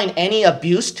couldn't find any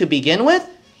abuse to begin with,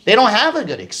 they don't have a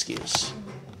good excuse.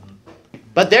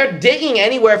 But they're digging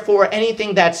anywhere for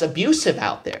anything that's abusive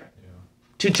out there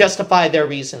to justify their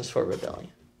reasons for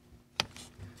rebellion.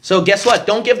 So guess what?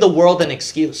 Don't give the world an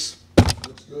excuse.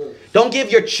 Don't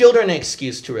give your children an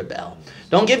excuse to rebel.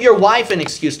 Don't give your wife an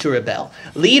excuse to rebel.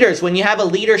 Leaders, when you have a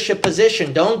leadership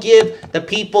position, don't give the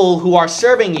people who are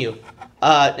serving you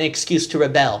an excuse to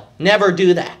rebel. Never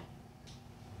do that.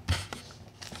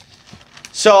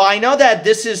 So I know that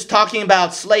this is talking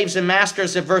about slaves and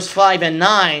masters in verse 5 and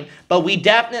 9, but we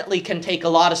definitely can take a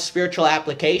lot of spiritual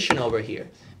application over here.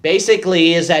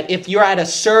 Basically is that if you're at a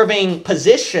serving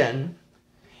position,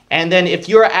 and then if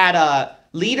you're at a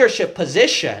leadership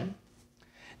position,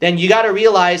 then you got to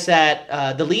realize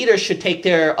that the leaders should take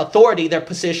their authority, their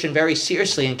position very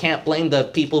seriously, and can't blame the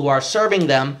people who are serving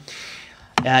them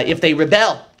if they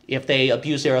rebel, if they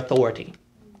abuse their authority.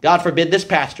 God forbid this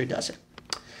pastor does it.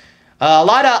 A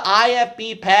lot of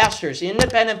IFB pastors,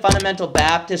 Independent Fundamental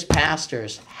Baptist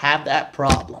pastors, have that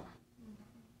problem.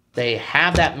 They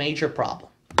have that major problem.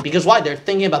 Because why? They're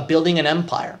thinking about building an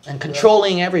empire and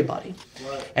controlling everybody.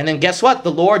 Right. And then guess what?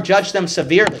 The Lord judged them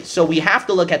severely. So we have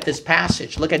to look at this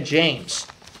passage. Look at James.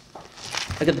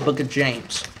 Look at the book of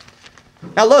James.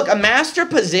 Now look, a master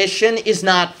position is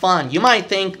not fun. You might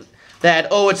think that,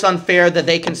 oh, it's unfair that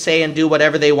they can say and do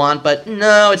whatever they want. But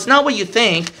no, it's not what you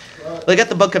think. Right. Look at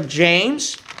the book of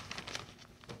James.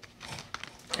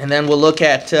 And then we'll look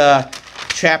at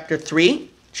chapter 3.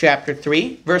 Chapter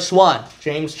 3, verse 1.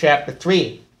 James chapter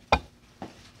 3.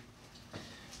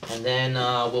 And then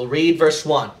we'll read verse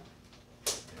 1.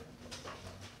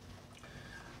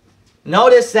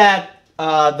 Notice that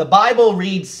the Bible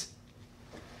reads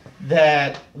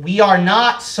that we are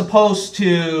not supposed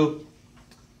to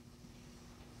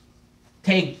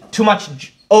take too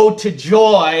much ode to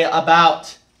joy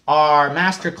about our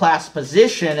masterclass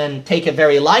position and take it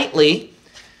very lightly.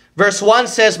 Verse 1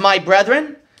 says, "My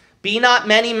brethren, be not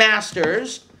many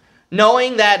masters,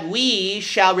 knowing that we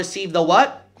shall receive the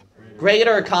what?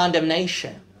 Greater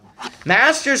condemnation.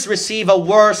 Masters receive a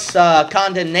worse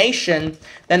condemnation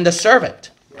than the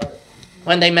servant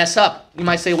when they mess up. You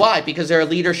might say, why? Because they're a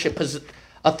leadership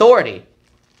authority.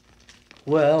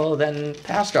 Well, then,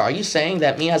 Pastor, are you saying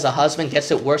that me as a husband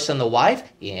gets it worse than the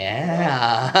wife?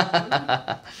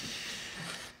 Yeah.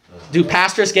 Do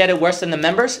pastors get it worse than the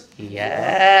members?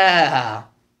 Yeah.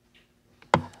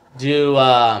 Do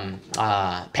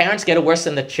parents get it worse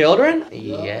than the children?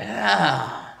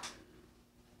 Yeah.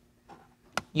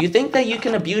 You think that you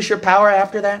can abuse your power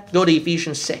after that? Go to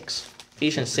Ephesians 6.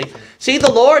 Ephesians 6. See,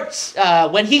 the Lord,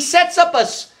 when He sets up a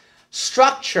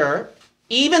structure,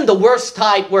 even the worst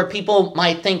type where people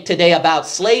might think today about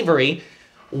slavery,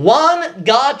 one,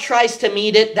 God tries to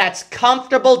meet it that's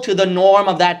comfortable to the norm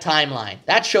of that timeline.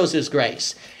 That shows His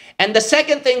grace. And the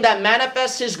second thing that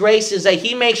manifests His grace is that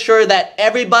He makes sure that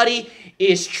everybody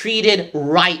is treated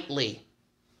rightly.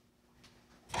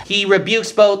 He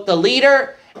rebukes both the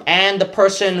leader and the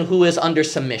person who is under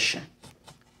submission.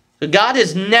 So God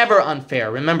is never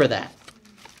unfair. Remember that.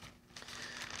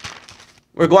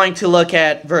 We're going to look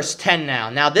at verse 10 now.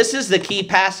 Now, this is the key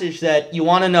passage that you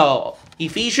want to know.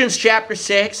 Ephesians chapter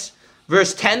 6,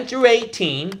 verse 10 through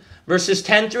 18. Verses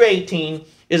 10 through 18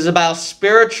 is about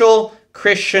spiritual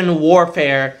Christian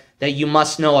warfare that you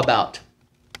must know about.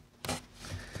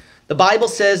 The Bible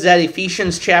says that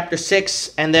Ephesians chapter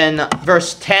 6 and then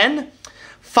verse 10,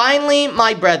 finally,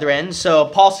 my brethren. So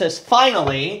Paul says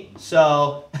finally.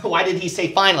 So why did he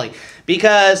say finally?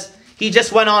 Because he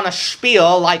just went on a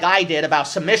spiel like I did about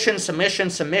submission, submission,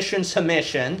 submission,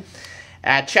 submission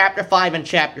at chapter 5 and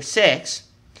chapter 6.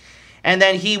 And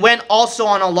then he went also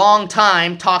on a long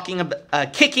time talking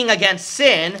about kicking against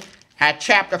sin at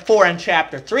chapter 4 and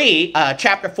chapter 3,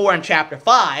 chapter 4 and chapter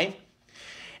 5.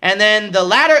 And then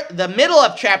the middle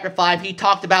of chapter 5, he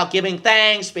talked about giving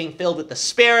thanks, being filled with the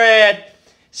Spirit,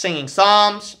 singing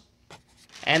psalms.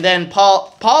 And then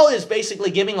Paul is basically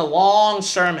giving a long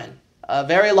sermon, a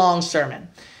very long sermon.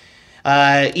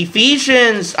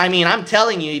 Ephesians, I'm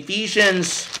telling you,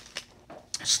 Ephesians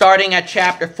starting at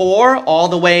chapter 4 all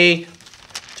the way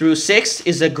through 6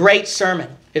 is a great sermon.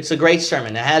 It's a great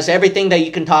sermon. It has everything that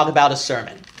you can talk about a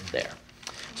sermon there.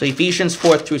 So Ephesians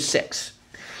 4 through 6.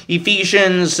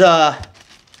 Ephesians,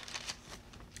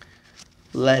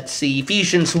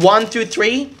 Ephesians 1 through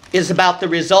 3 is about the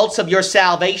results of your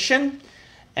salvation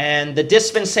and the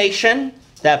dispensation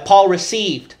that Paul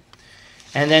received.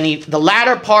 And then the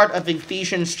latter part of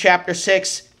Ephesians chapter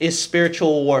 6 is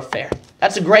spiritual warfare.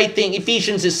 That's a great thing.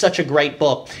 Ephesians is such a great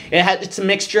book. It's a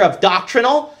mixture of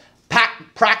doctrinal,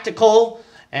 practical,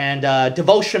 and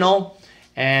devotional,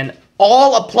 and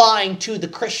all applying to the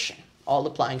Christian. All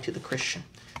applying to the Christian.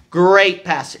 Great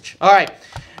passage. All right.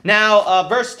 Now,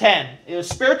 verse 10.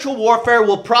 Spiritual warfare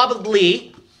will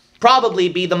probably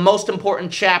be the most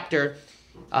important chapter,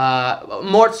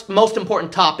 most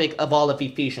important topic of all of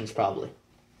Ephesians, probably.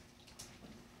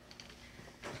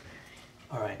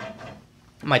 All right.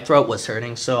 My throat was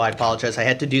hurting, so I apologize. I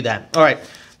had to do that. All right.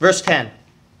 Verse 10.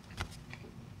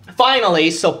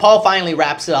 Finally, so Paul finally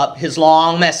wraps up his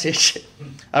long message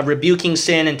of rebuking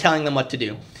sin and telling them what to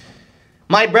do.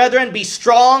 My brethren, be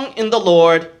strong in the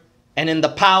Lord and in the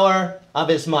power of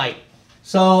His might.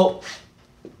 So,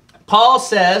 Paul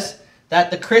says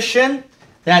that the Christian,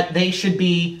 that they should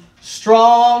be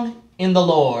strong in the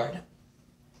Lord.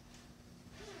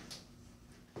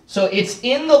 So, it's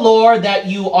in the Lord that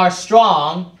you are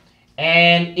strong,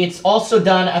 and it's also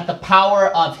done at the power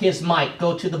of His might.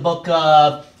 Go to the book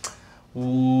of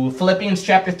Philippians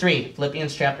chapter 3.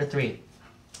 Philippians chapter 3.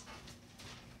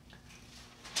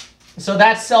 So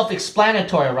that's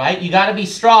self-explanatory, right? You got to be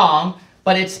strong,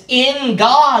 but it's in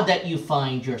God that you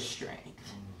find your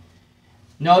strength.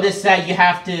 Notice that you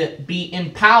have to be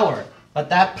in power, but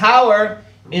that power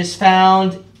is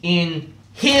found in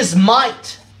His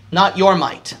might, not your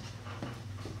might.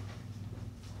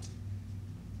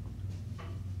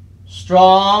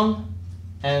 Strong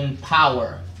and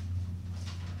power.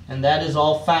 And that is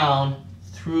all found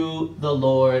through the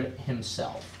Lord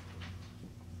Himself.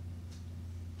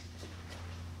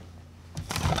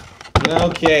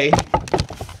 Okay,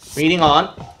 reading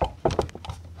on.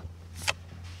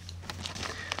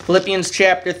 Philippians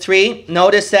chapter 3.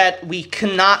 Notice that we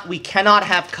cannot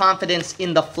have confidence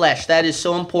in the flesh. That is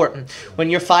so important.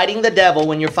 When you're fighting the devil,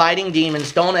 when you're fighting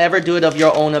demons, don't ever do it of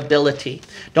your own ability.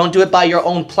 Don't do it by your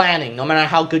own planning, no matter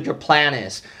how good your plan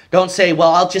is. Don't say,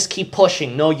 well, I'll just keep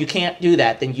pushing. No, you can't do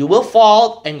that. Then you will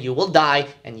fall, and you will die,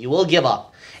 and you will give up.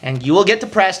 And you will get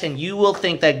depressed, and you will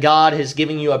think that God is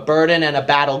giving you a burden and a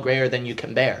battle greater than you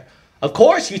can bear. Of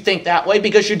course you think that way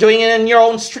because you're doing it in your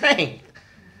own strength.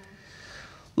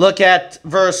 Look at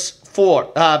verse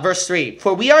 3.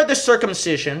 For we are the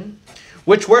circumcision,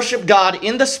 which worship God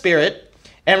in the Spirit,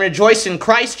 and rejoice in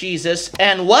Christ Jesus,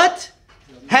 and what?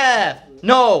 Have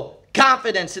no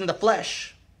confidence in the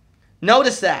flesh.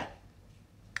 Notice that.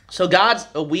 So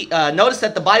notice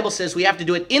that the Bible says we have to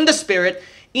do it in the Spirit,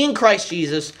 in Christ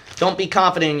Jesus. Don't be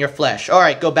confident in your flesh. All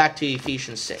right, go back to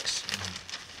Ephesians 6.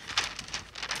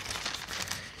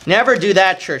 Never do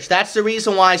that, church. That's the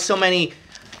reason why so many,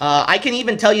 I can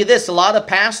even tell you this, a lot of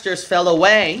pastors fell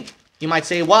away. You might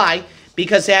say, why?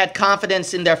 Because they had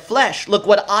confidence in their flesh. Look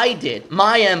what I did.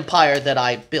 My empire that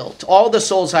I built. All the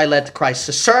souls I led to Christ.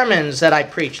 The sermons that I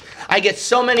preached. I get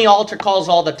so many altar calls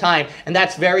all the time. And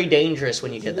that's very dangerous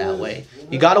when you get that way.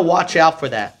 You got to watch out for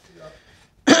that.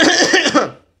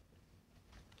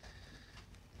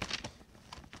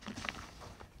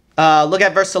 Look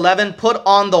at verse 11. Put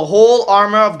on the whole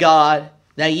armor of God,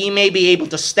 that ye may be able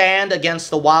to stand against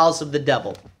the wiles of the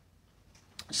devil.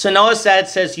 So notice that it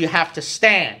says you have to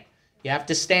stand. You have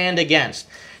to stand against.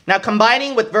 Now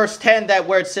combining with verse 10, that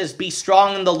where it says be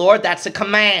strong in the Lord, that's a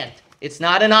command. It's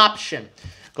not an option.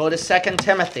 Go to 2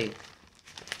 Timothy.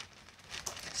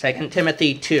 2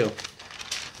 Timothy 2.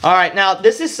 All right, now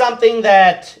this is something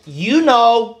that you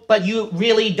know, but you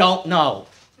really don't know.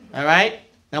 All right?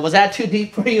 Now was that too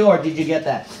deep for you, or did you get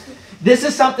that? This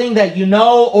is something that you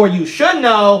know or you should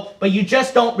know, but you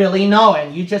just don't really know,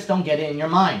 and you just don't get it in your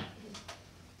mind.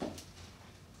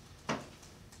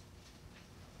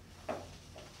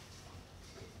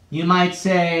 You might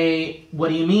say, what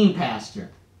do you mean, Pastor?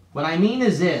 What I mean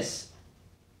is this.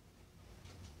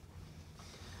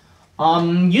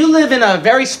 You live in a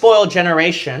very spoiled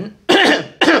generation.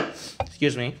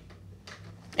 Excuse me.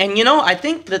 And you know, I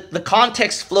think that the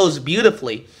context flows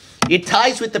beautifully. It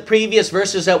ties with the previous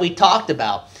verses that we talked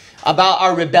about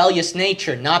our rebellious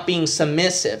nature, not being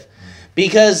submissive.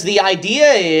 Because the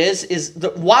idea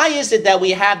why is it that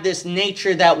we have this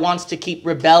nature that wants to keep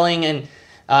rebelling? And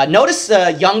notice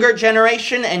the younger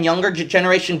generation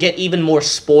get even more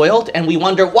spoiled. And we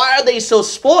wonder, why are they so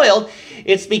spoiled?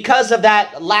 It's because of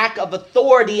that lack of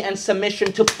authority and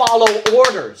submission to follow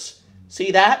orders.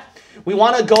 See that? We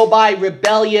want to go by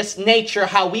rebellious nature,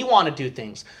 how we want to do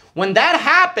things. When that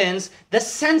happens, the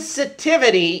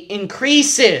sensitivity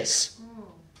increases.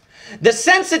 The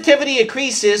sensitivity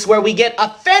increases where we get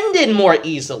offended more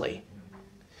easily.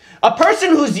 A person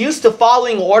who's used to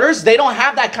following orders, they don't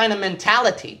have that kind of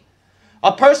mentality.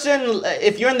 A person,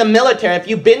 if you're in the military, if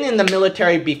you've been in the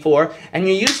military before, and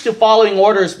you're used to following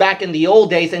orders back in the old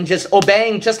days and just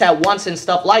obeying just at once and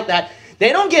stuff like that,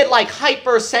 they don't get like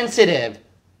hypersensitive.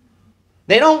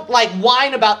 They don't like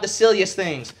whine about the silliest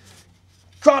things.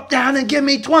 Drop down and give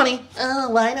me 20.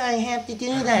 Oh, why do I have to do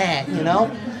that? You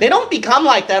know? They don't become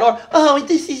like that. Or, oh,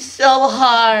 this is so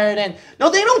hard. And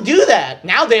no, they don't do that.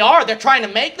 Now they are. They're trying to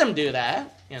make them do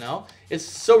that. You know? It's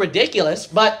so ridiculous.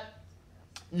 But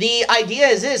the idea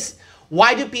is this.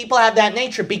 Why do people have that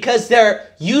nature? Because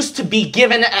they're used to be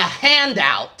given a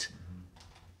handout.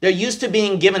 They're used to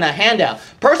being given a handout.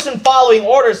 Person following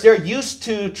orders, they're used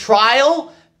to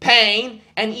trial, pain,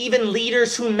 and even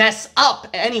leaders who mess up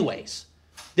anyways.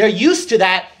 They're used to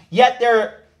that, yet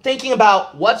they're thinking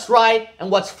about what's right and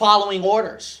what's following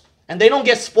orders. And they don't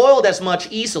get spoiled as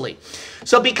much easily.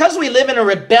 So because we live in a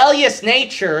rebellious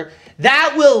nature,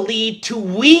 that will lead to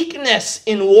weakness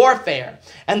in warfare.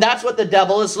 And that's what the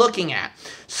devil is looking at.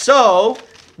 So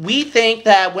we think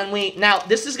that now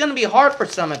this is going to be hard for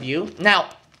some of you. Now,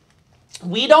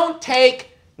 we don't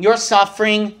take your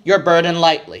suffering, your burden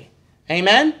lightly.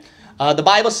 Amen? The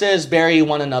Bible says, bear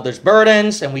one another's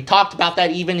burdens, and we talked about that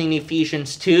even in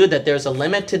Ephesians 2, that there's a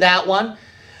limit to that one.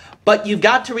 But you've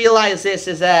got to realize this,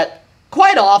 is that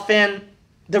quite often,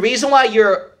 the reason why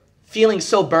you're feeling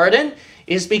so burdened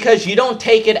is because you don't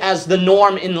take it as the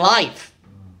norm in life.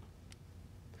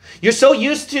 You're so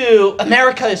used to,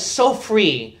 America is so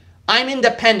free. I'm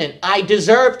independent. I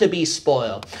deserve to be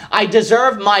spoiled. I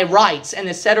deserve my rights, and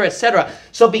etc., etc.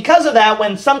 So because of that,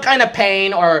 when some kind of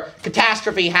pain or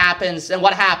catastrophe happens, then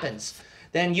what happens?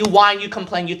 Then you whine, you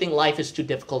complain, you think life is too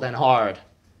difficult and hard.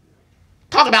 You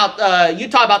talk about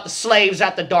the slaves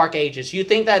at the Dark Ages. You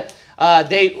think that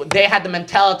they had the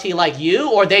mentality like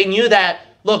you, or they knew that,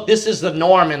 look, this is the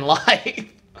norm in life?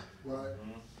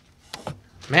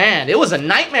 Man, it was a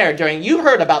nightmare you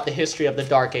heard about the history of the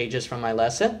Dark Ages from my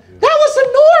lesson. Yeah. That was the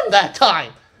norm that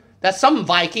time. That some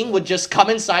Viking would just come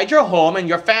inside your home and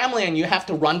your family and you have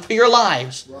to run for your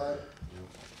lives. Right.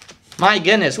 My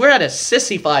goodness, we're at a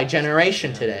sissified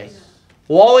generation today.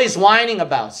 We're always whining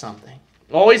about something.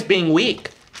 Always being weak.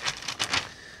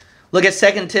 Look at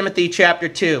 2 Timothy chapter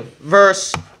 2,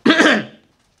 verse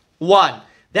 1.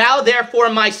 Thou therefore,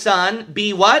 my son,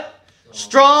 be what?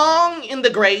 Strong in the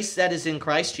grace that is in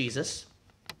Christ Jesus.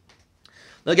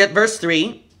 Look at verse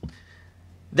 3.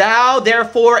 Thou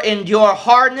therefore endure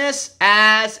hardness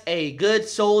as a good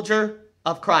soldier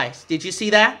of Christ. Did you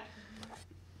see that?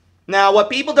 Now, what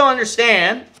people don't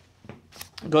understand,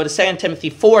 go to 2 Timothy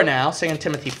 4 now, 2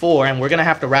 Timothy 4, and we're going to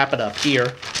have to wrap it up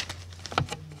here.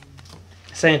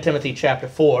 2 Timothy chapter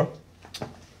 4.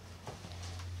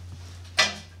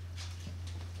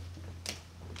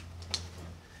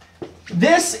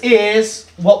 This is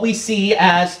what we see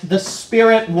as the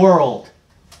spirit world.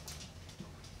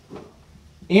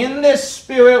 In this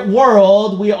spirit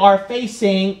world, we are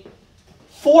facing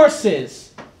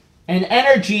forces and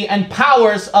energy and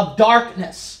powers of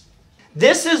darkness.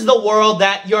 This is the world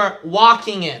that you're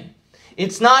walking in.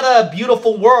 It's not a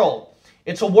beautiful world.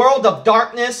 It's a world of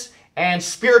darkness and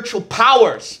spiritual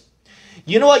powers.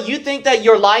 You know what you think that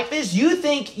your life is? You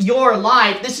think your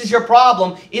life, this is your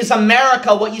problem, is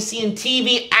America, what you see in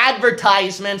TV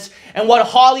advertisements and what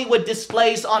Hollywood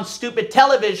displays on stupid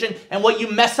television and what you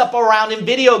mess up around in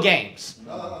video games.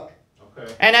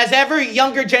 Okay. And as every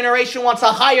younger generation wants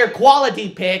a higher quality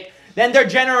pick, then their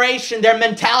generation, their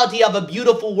mentality of a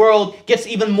beautiful world gets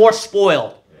even more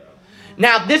spoiled. Yeah.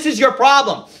 Now, this is your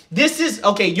problem. This is,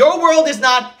 okay, your world is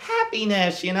not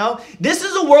happiness, you know. This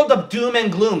is a world of doom and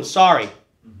gloom, sorry.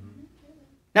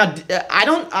 Now, I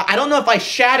don't know if I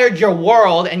shattered your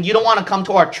world and you don't want to come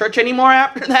to our church anymore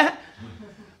after that.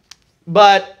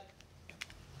 But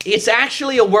it's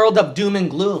actually a world of doom and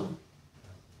gloom.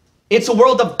 It's a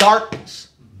world of darkness.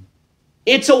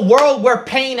 It's a world where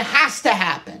pain has to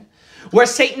happen. Where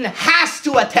Satan has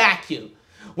to attack you.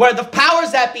 Where the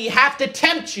powers that be have to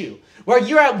tempt you. Where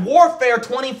you're at warfare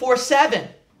 24/7.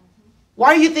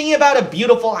 Why are you thinking about a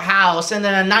beautiful house and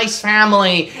then a nice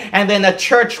family and then a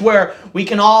church where we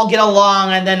can all get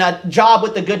along and then a job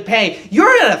with a good pay?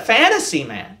 You're in a fantasy,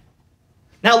 man.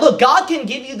 Now look, God can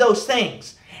give you those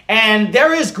things. And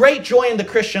there is great joy in the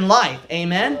Christian life.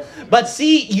 Amen? But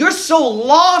see, you're so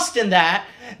lost in that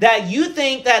you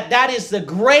think that that is the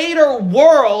greater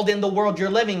world in the world you're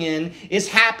living in is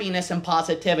happiness and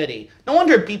positivity. No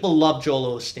wonder people love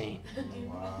Joel Osteen.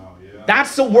 Wow, yeah.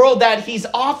 That's the world that he's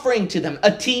offering to them,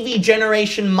 a TV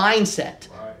generation mindset.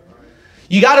 Right.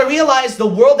 You got to realize the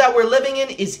world that we're living in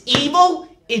is evil,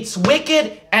 it's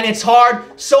wicked, and it's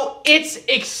hard. So it's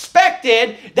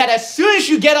expected that as soon as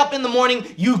you get up in the morning,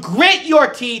 you grit your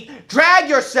teeth, drag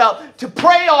yourself to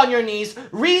pray on your knees,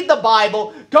 read the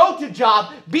Bible, go to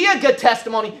job, be a good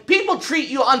testimony. People treat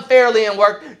you unfairly in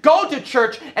work, go to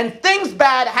church, and things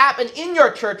bad happen in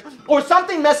your church, or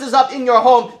something messes up in your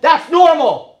home. That's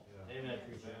normal. Yeah. Amen.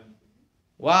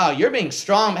 Wow, you're being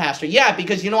strong, Pastor. Yeah,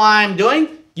 because you know what I'm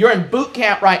doing? You're in boot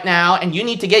camp right now, and you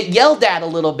need to get yelled at a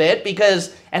little bit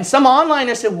because, and some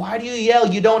onliners said, why do you yell?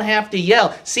 You don't have to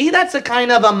yell. See, that's the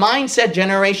kind of a mindset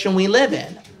generation we live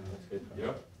in.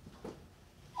 Yep.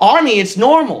 Army, it's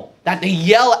normal that they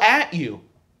yell at you.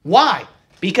 Why?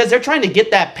 Because they're trying to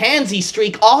get that pansy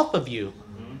streak off of you.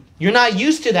 Mm-hmm. You're not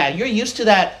used to that. You're used to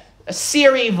that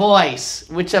Siri voice,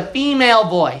 which is a female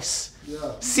voice.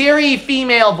 Yeah. Siri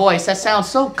female voice that sounds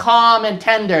so calm and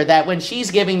tender that when she's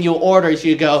giving you orders,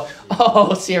 you go,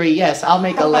 oh, Siri, yes, I'll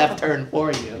make a left turn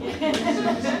for you.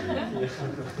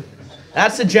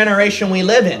 That's the generation we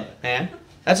live in, man.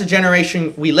 That's the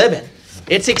generation we live in.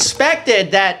 It's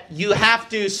expected that you have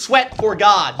to sweat for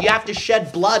God. You have to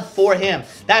shed blood for Him.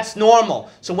 That's normal.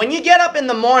 So when you get up in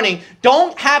the morning,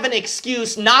 don't have an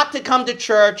excuse not to come to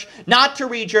church, not to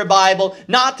read your Bible,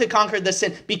 not to conquer the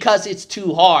sin because it's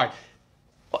too hard.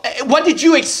 What did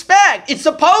you expect? It's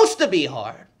supposed to be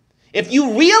hard. If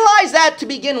you realize that to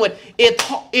begin with,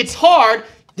 it's hard,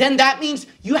 then that means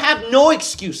you have no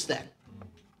excuse then.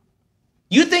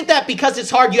 You think that because it's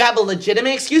hard, you have a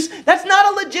legitimate excuse? That's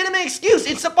not a legitimate excuse.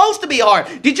 It's supposed to be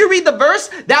hard. Did you read the verse?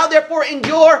 Thou therefore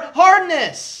endure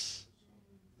hardness.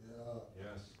 Yeah.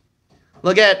 Yes.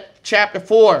 Look at chapter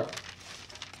 4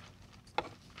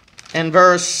 and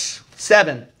verse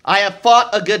 7. I have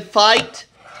fought a good fight.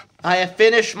 I have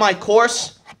finished my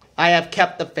course. I have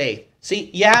kept the faith.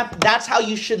 See, yeah, that's how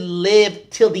you should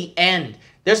live till the end.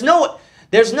 There's no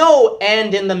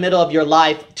end in the middle of your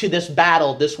life to this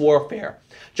battle, this warfare.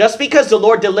 Just because the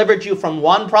Lord delivered you from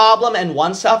one problem and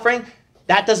one suffering,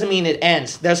 that doesn't mean it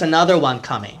ends. There's another one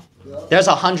coming. There's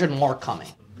 100 more coming.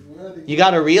 You got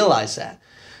to realize that.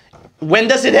 When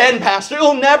does it end, Pastor?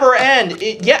 It'll never end.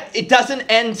 It doesn't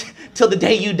end till the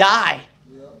day you die.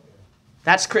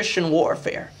 That's Christian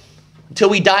warfare. Until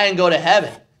we die and go to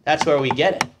heaven. That's where we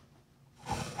get it.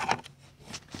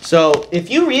 So if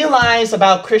you realize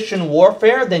about Christian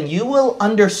warfare, then you will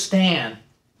understand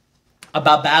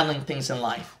about battling things in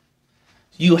life.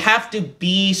 You have to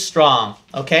be strong,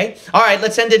 okay? All right,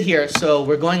 let's end it here. So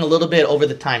we're going a little bit over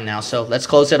the time now, so let's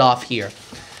close it off here.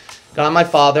 God, my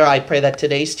Father, I pray that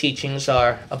today's teachings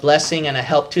are a blessing and a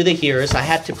help to the hearers. I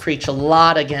had to preach a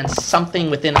lot against something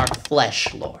within our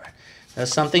flesh, Lord.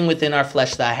 There's something within our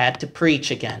flesh that I had to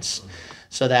preach against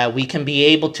so that we can be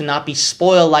able to not be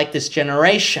spoiled like this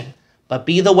generation, but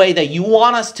be the way that you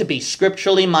want us to be,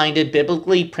 scripturally minded,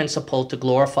 biblically principled to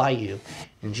glorify you.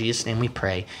 In Jesus' name we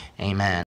pray. Amen.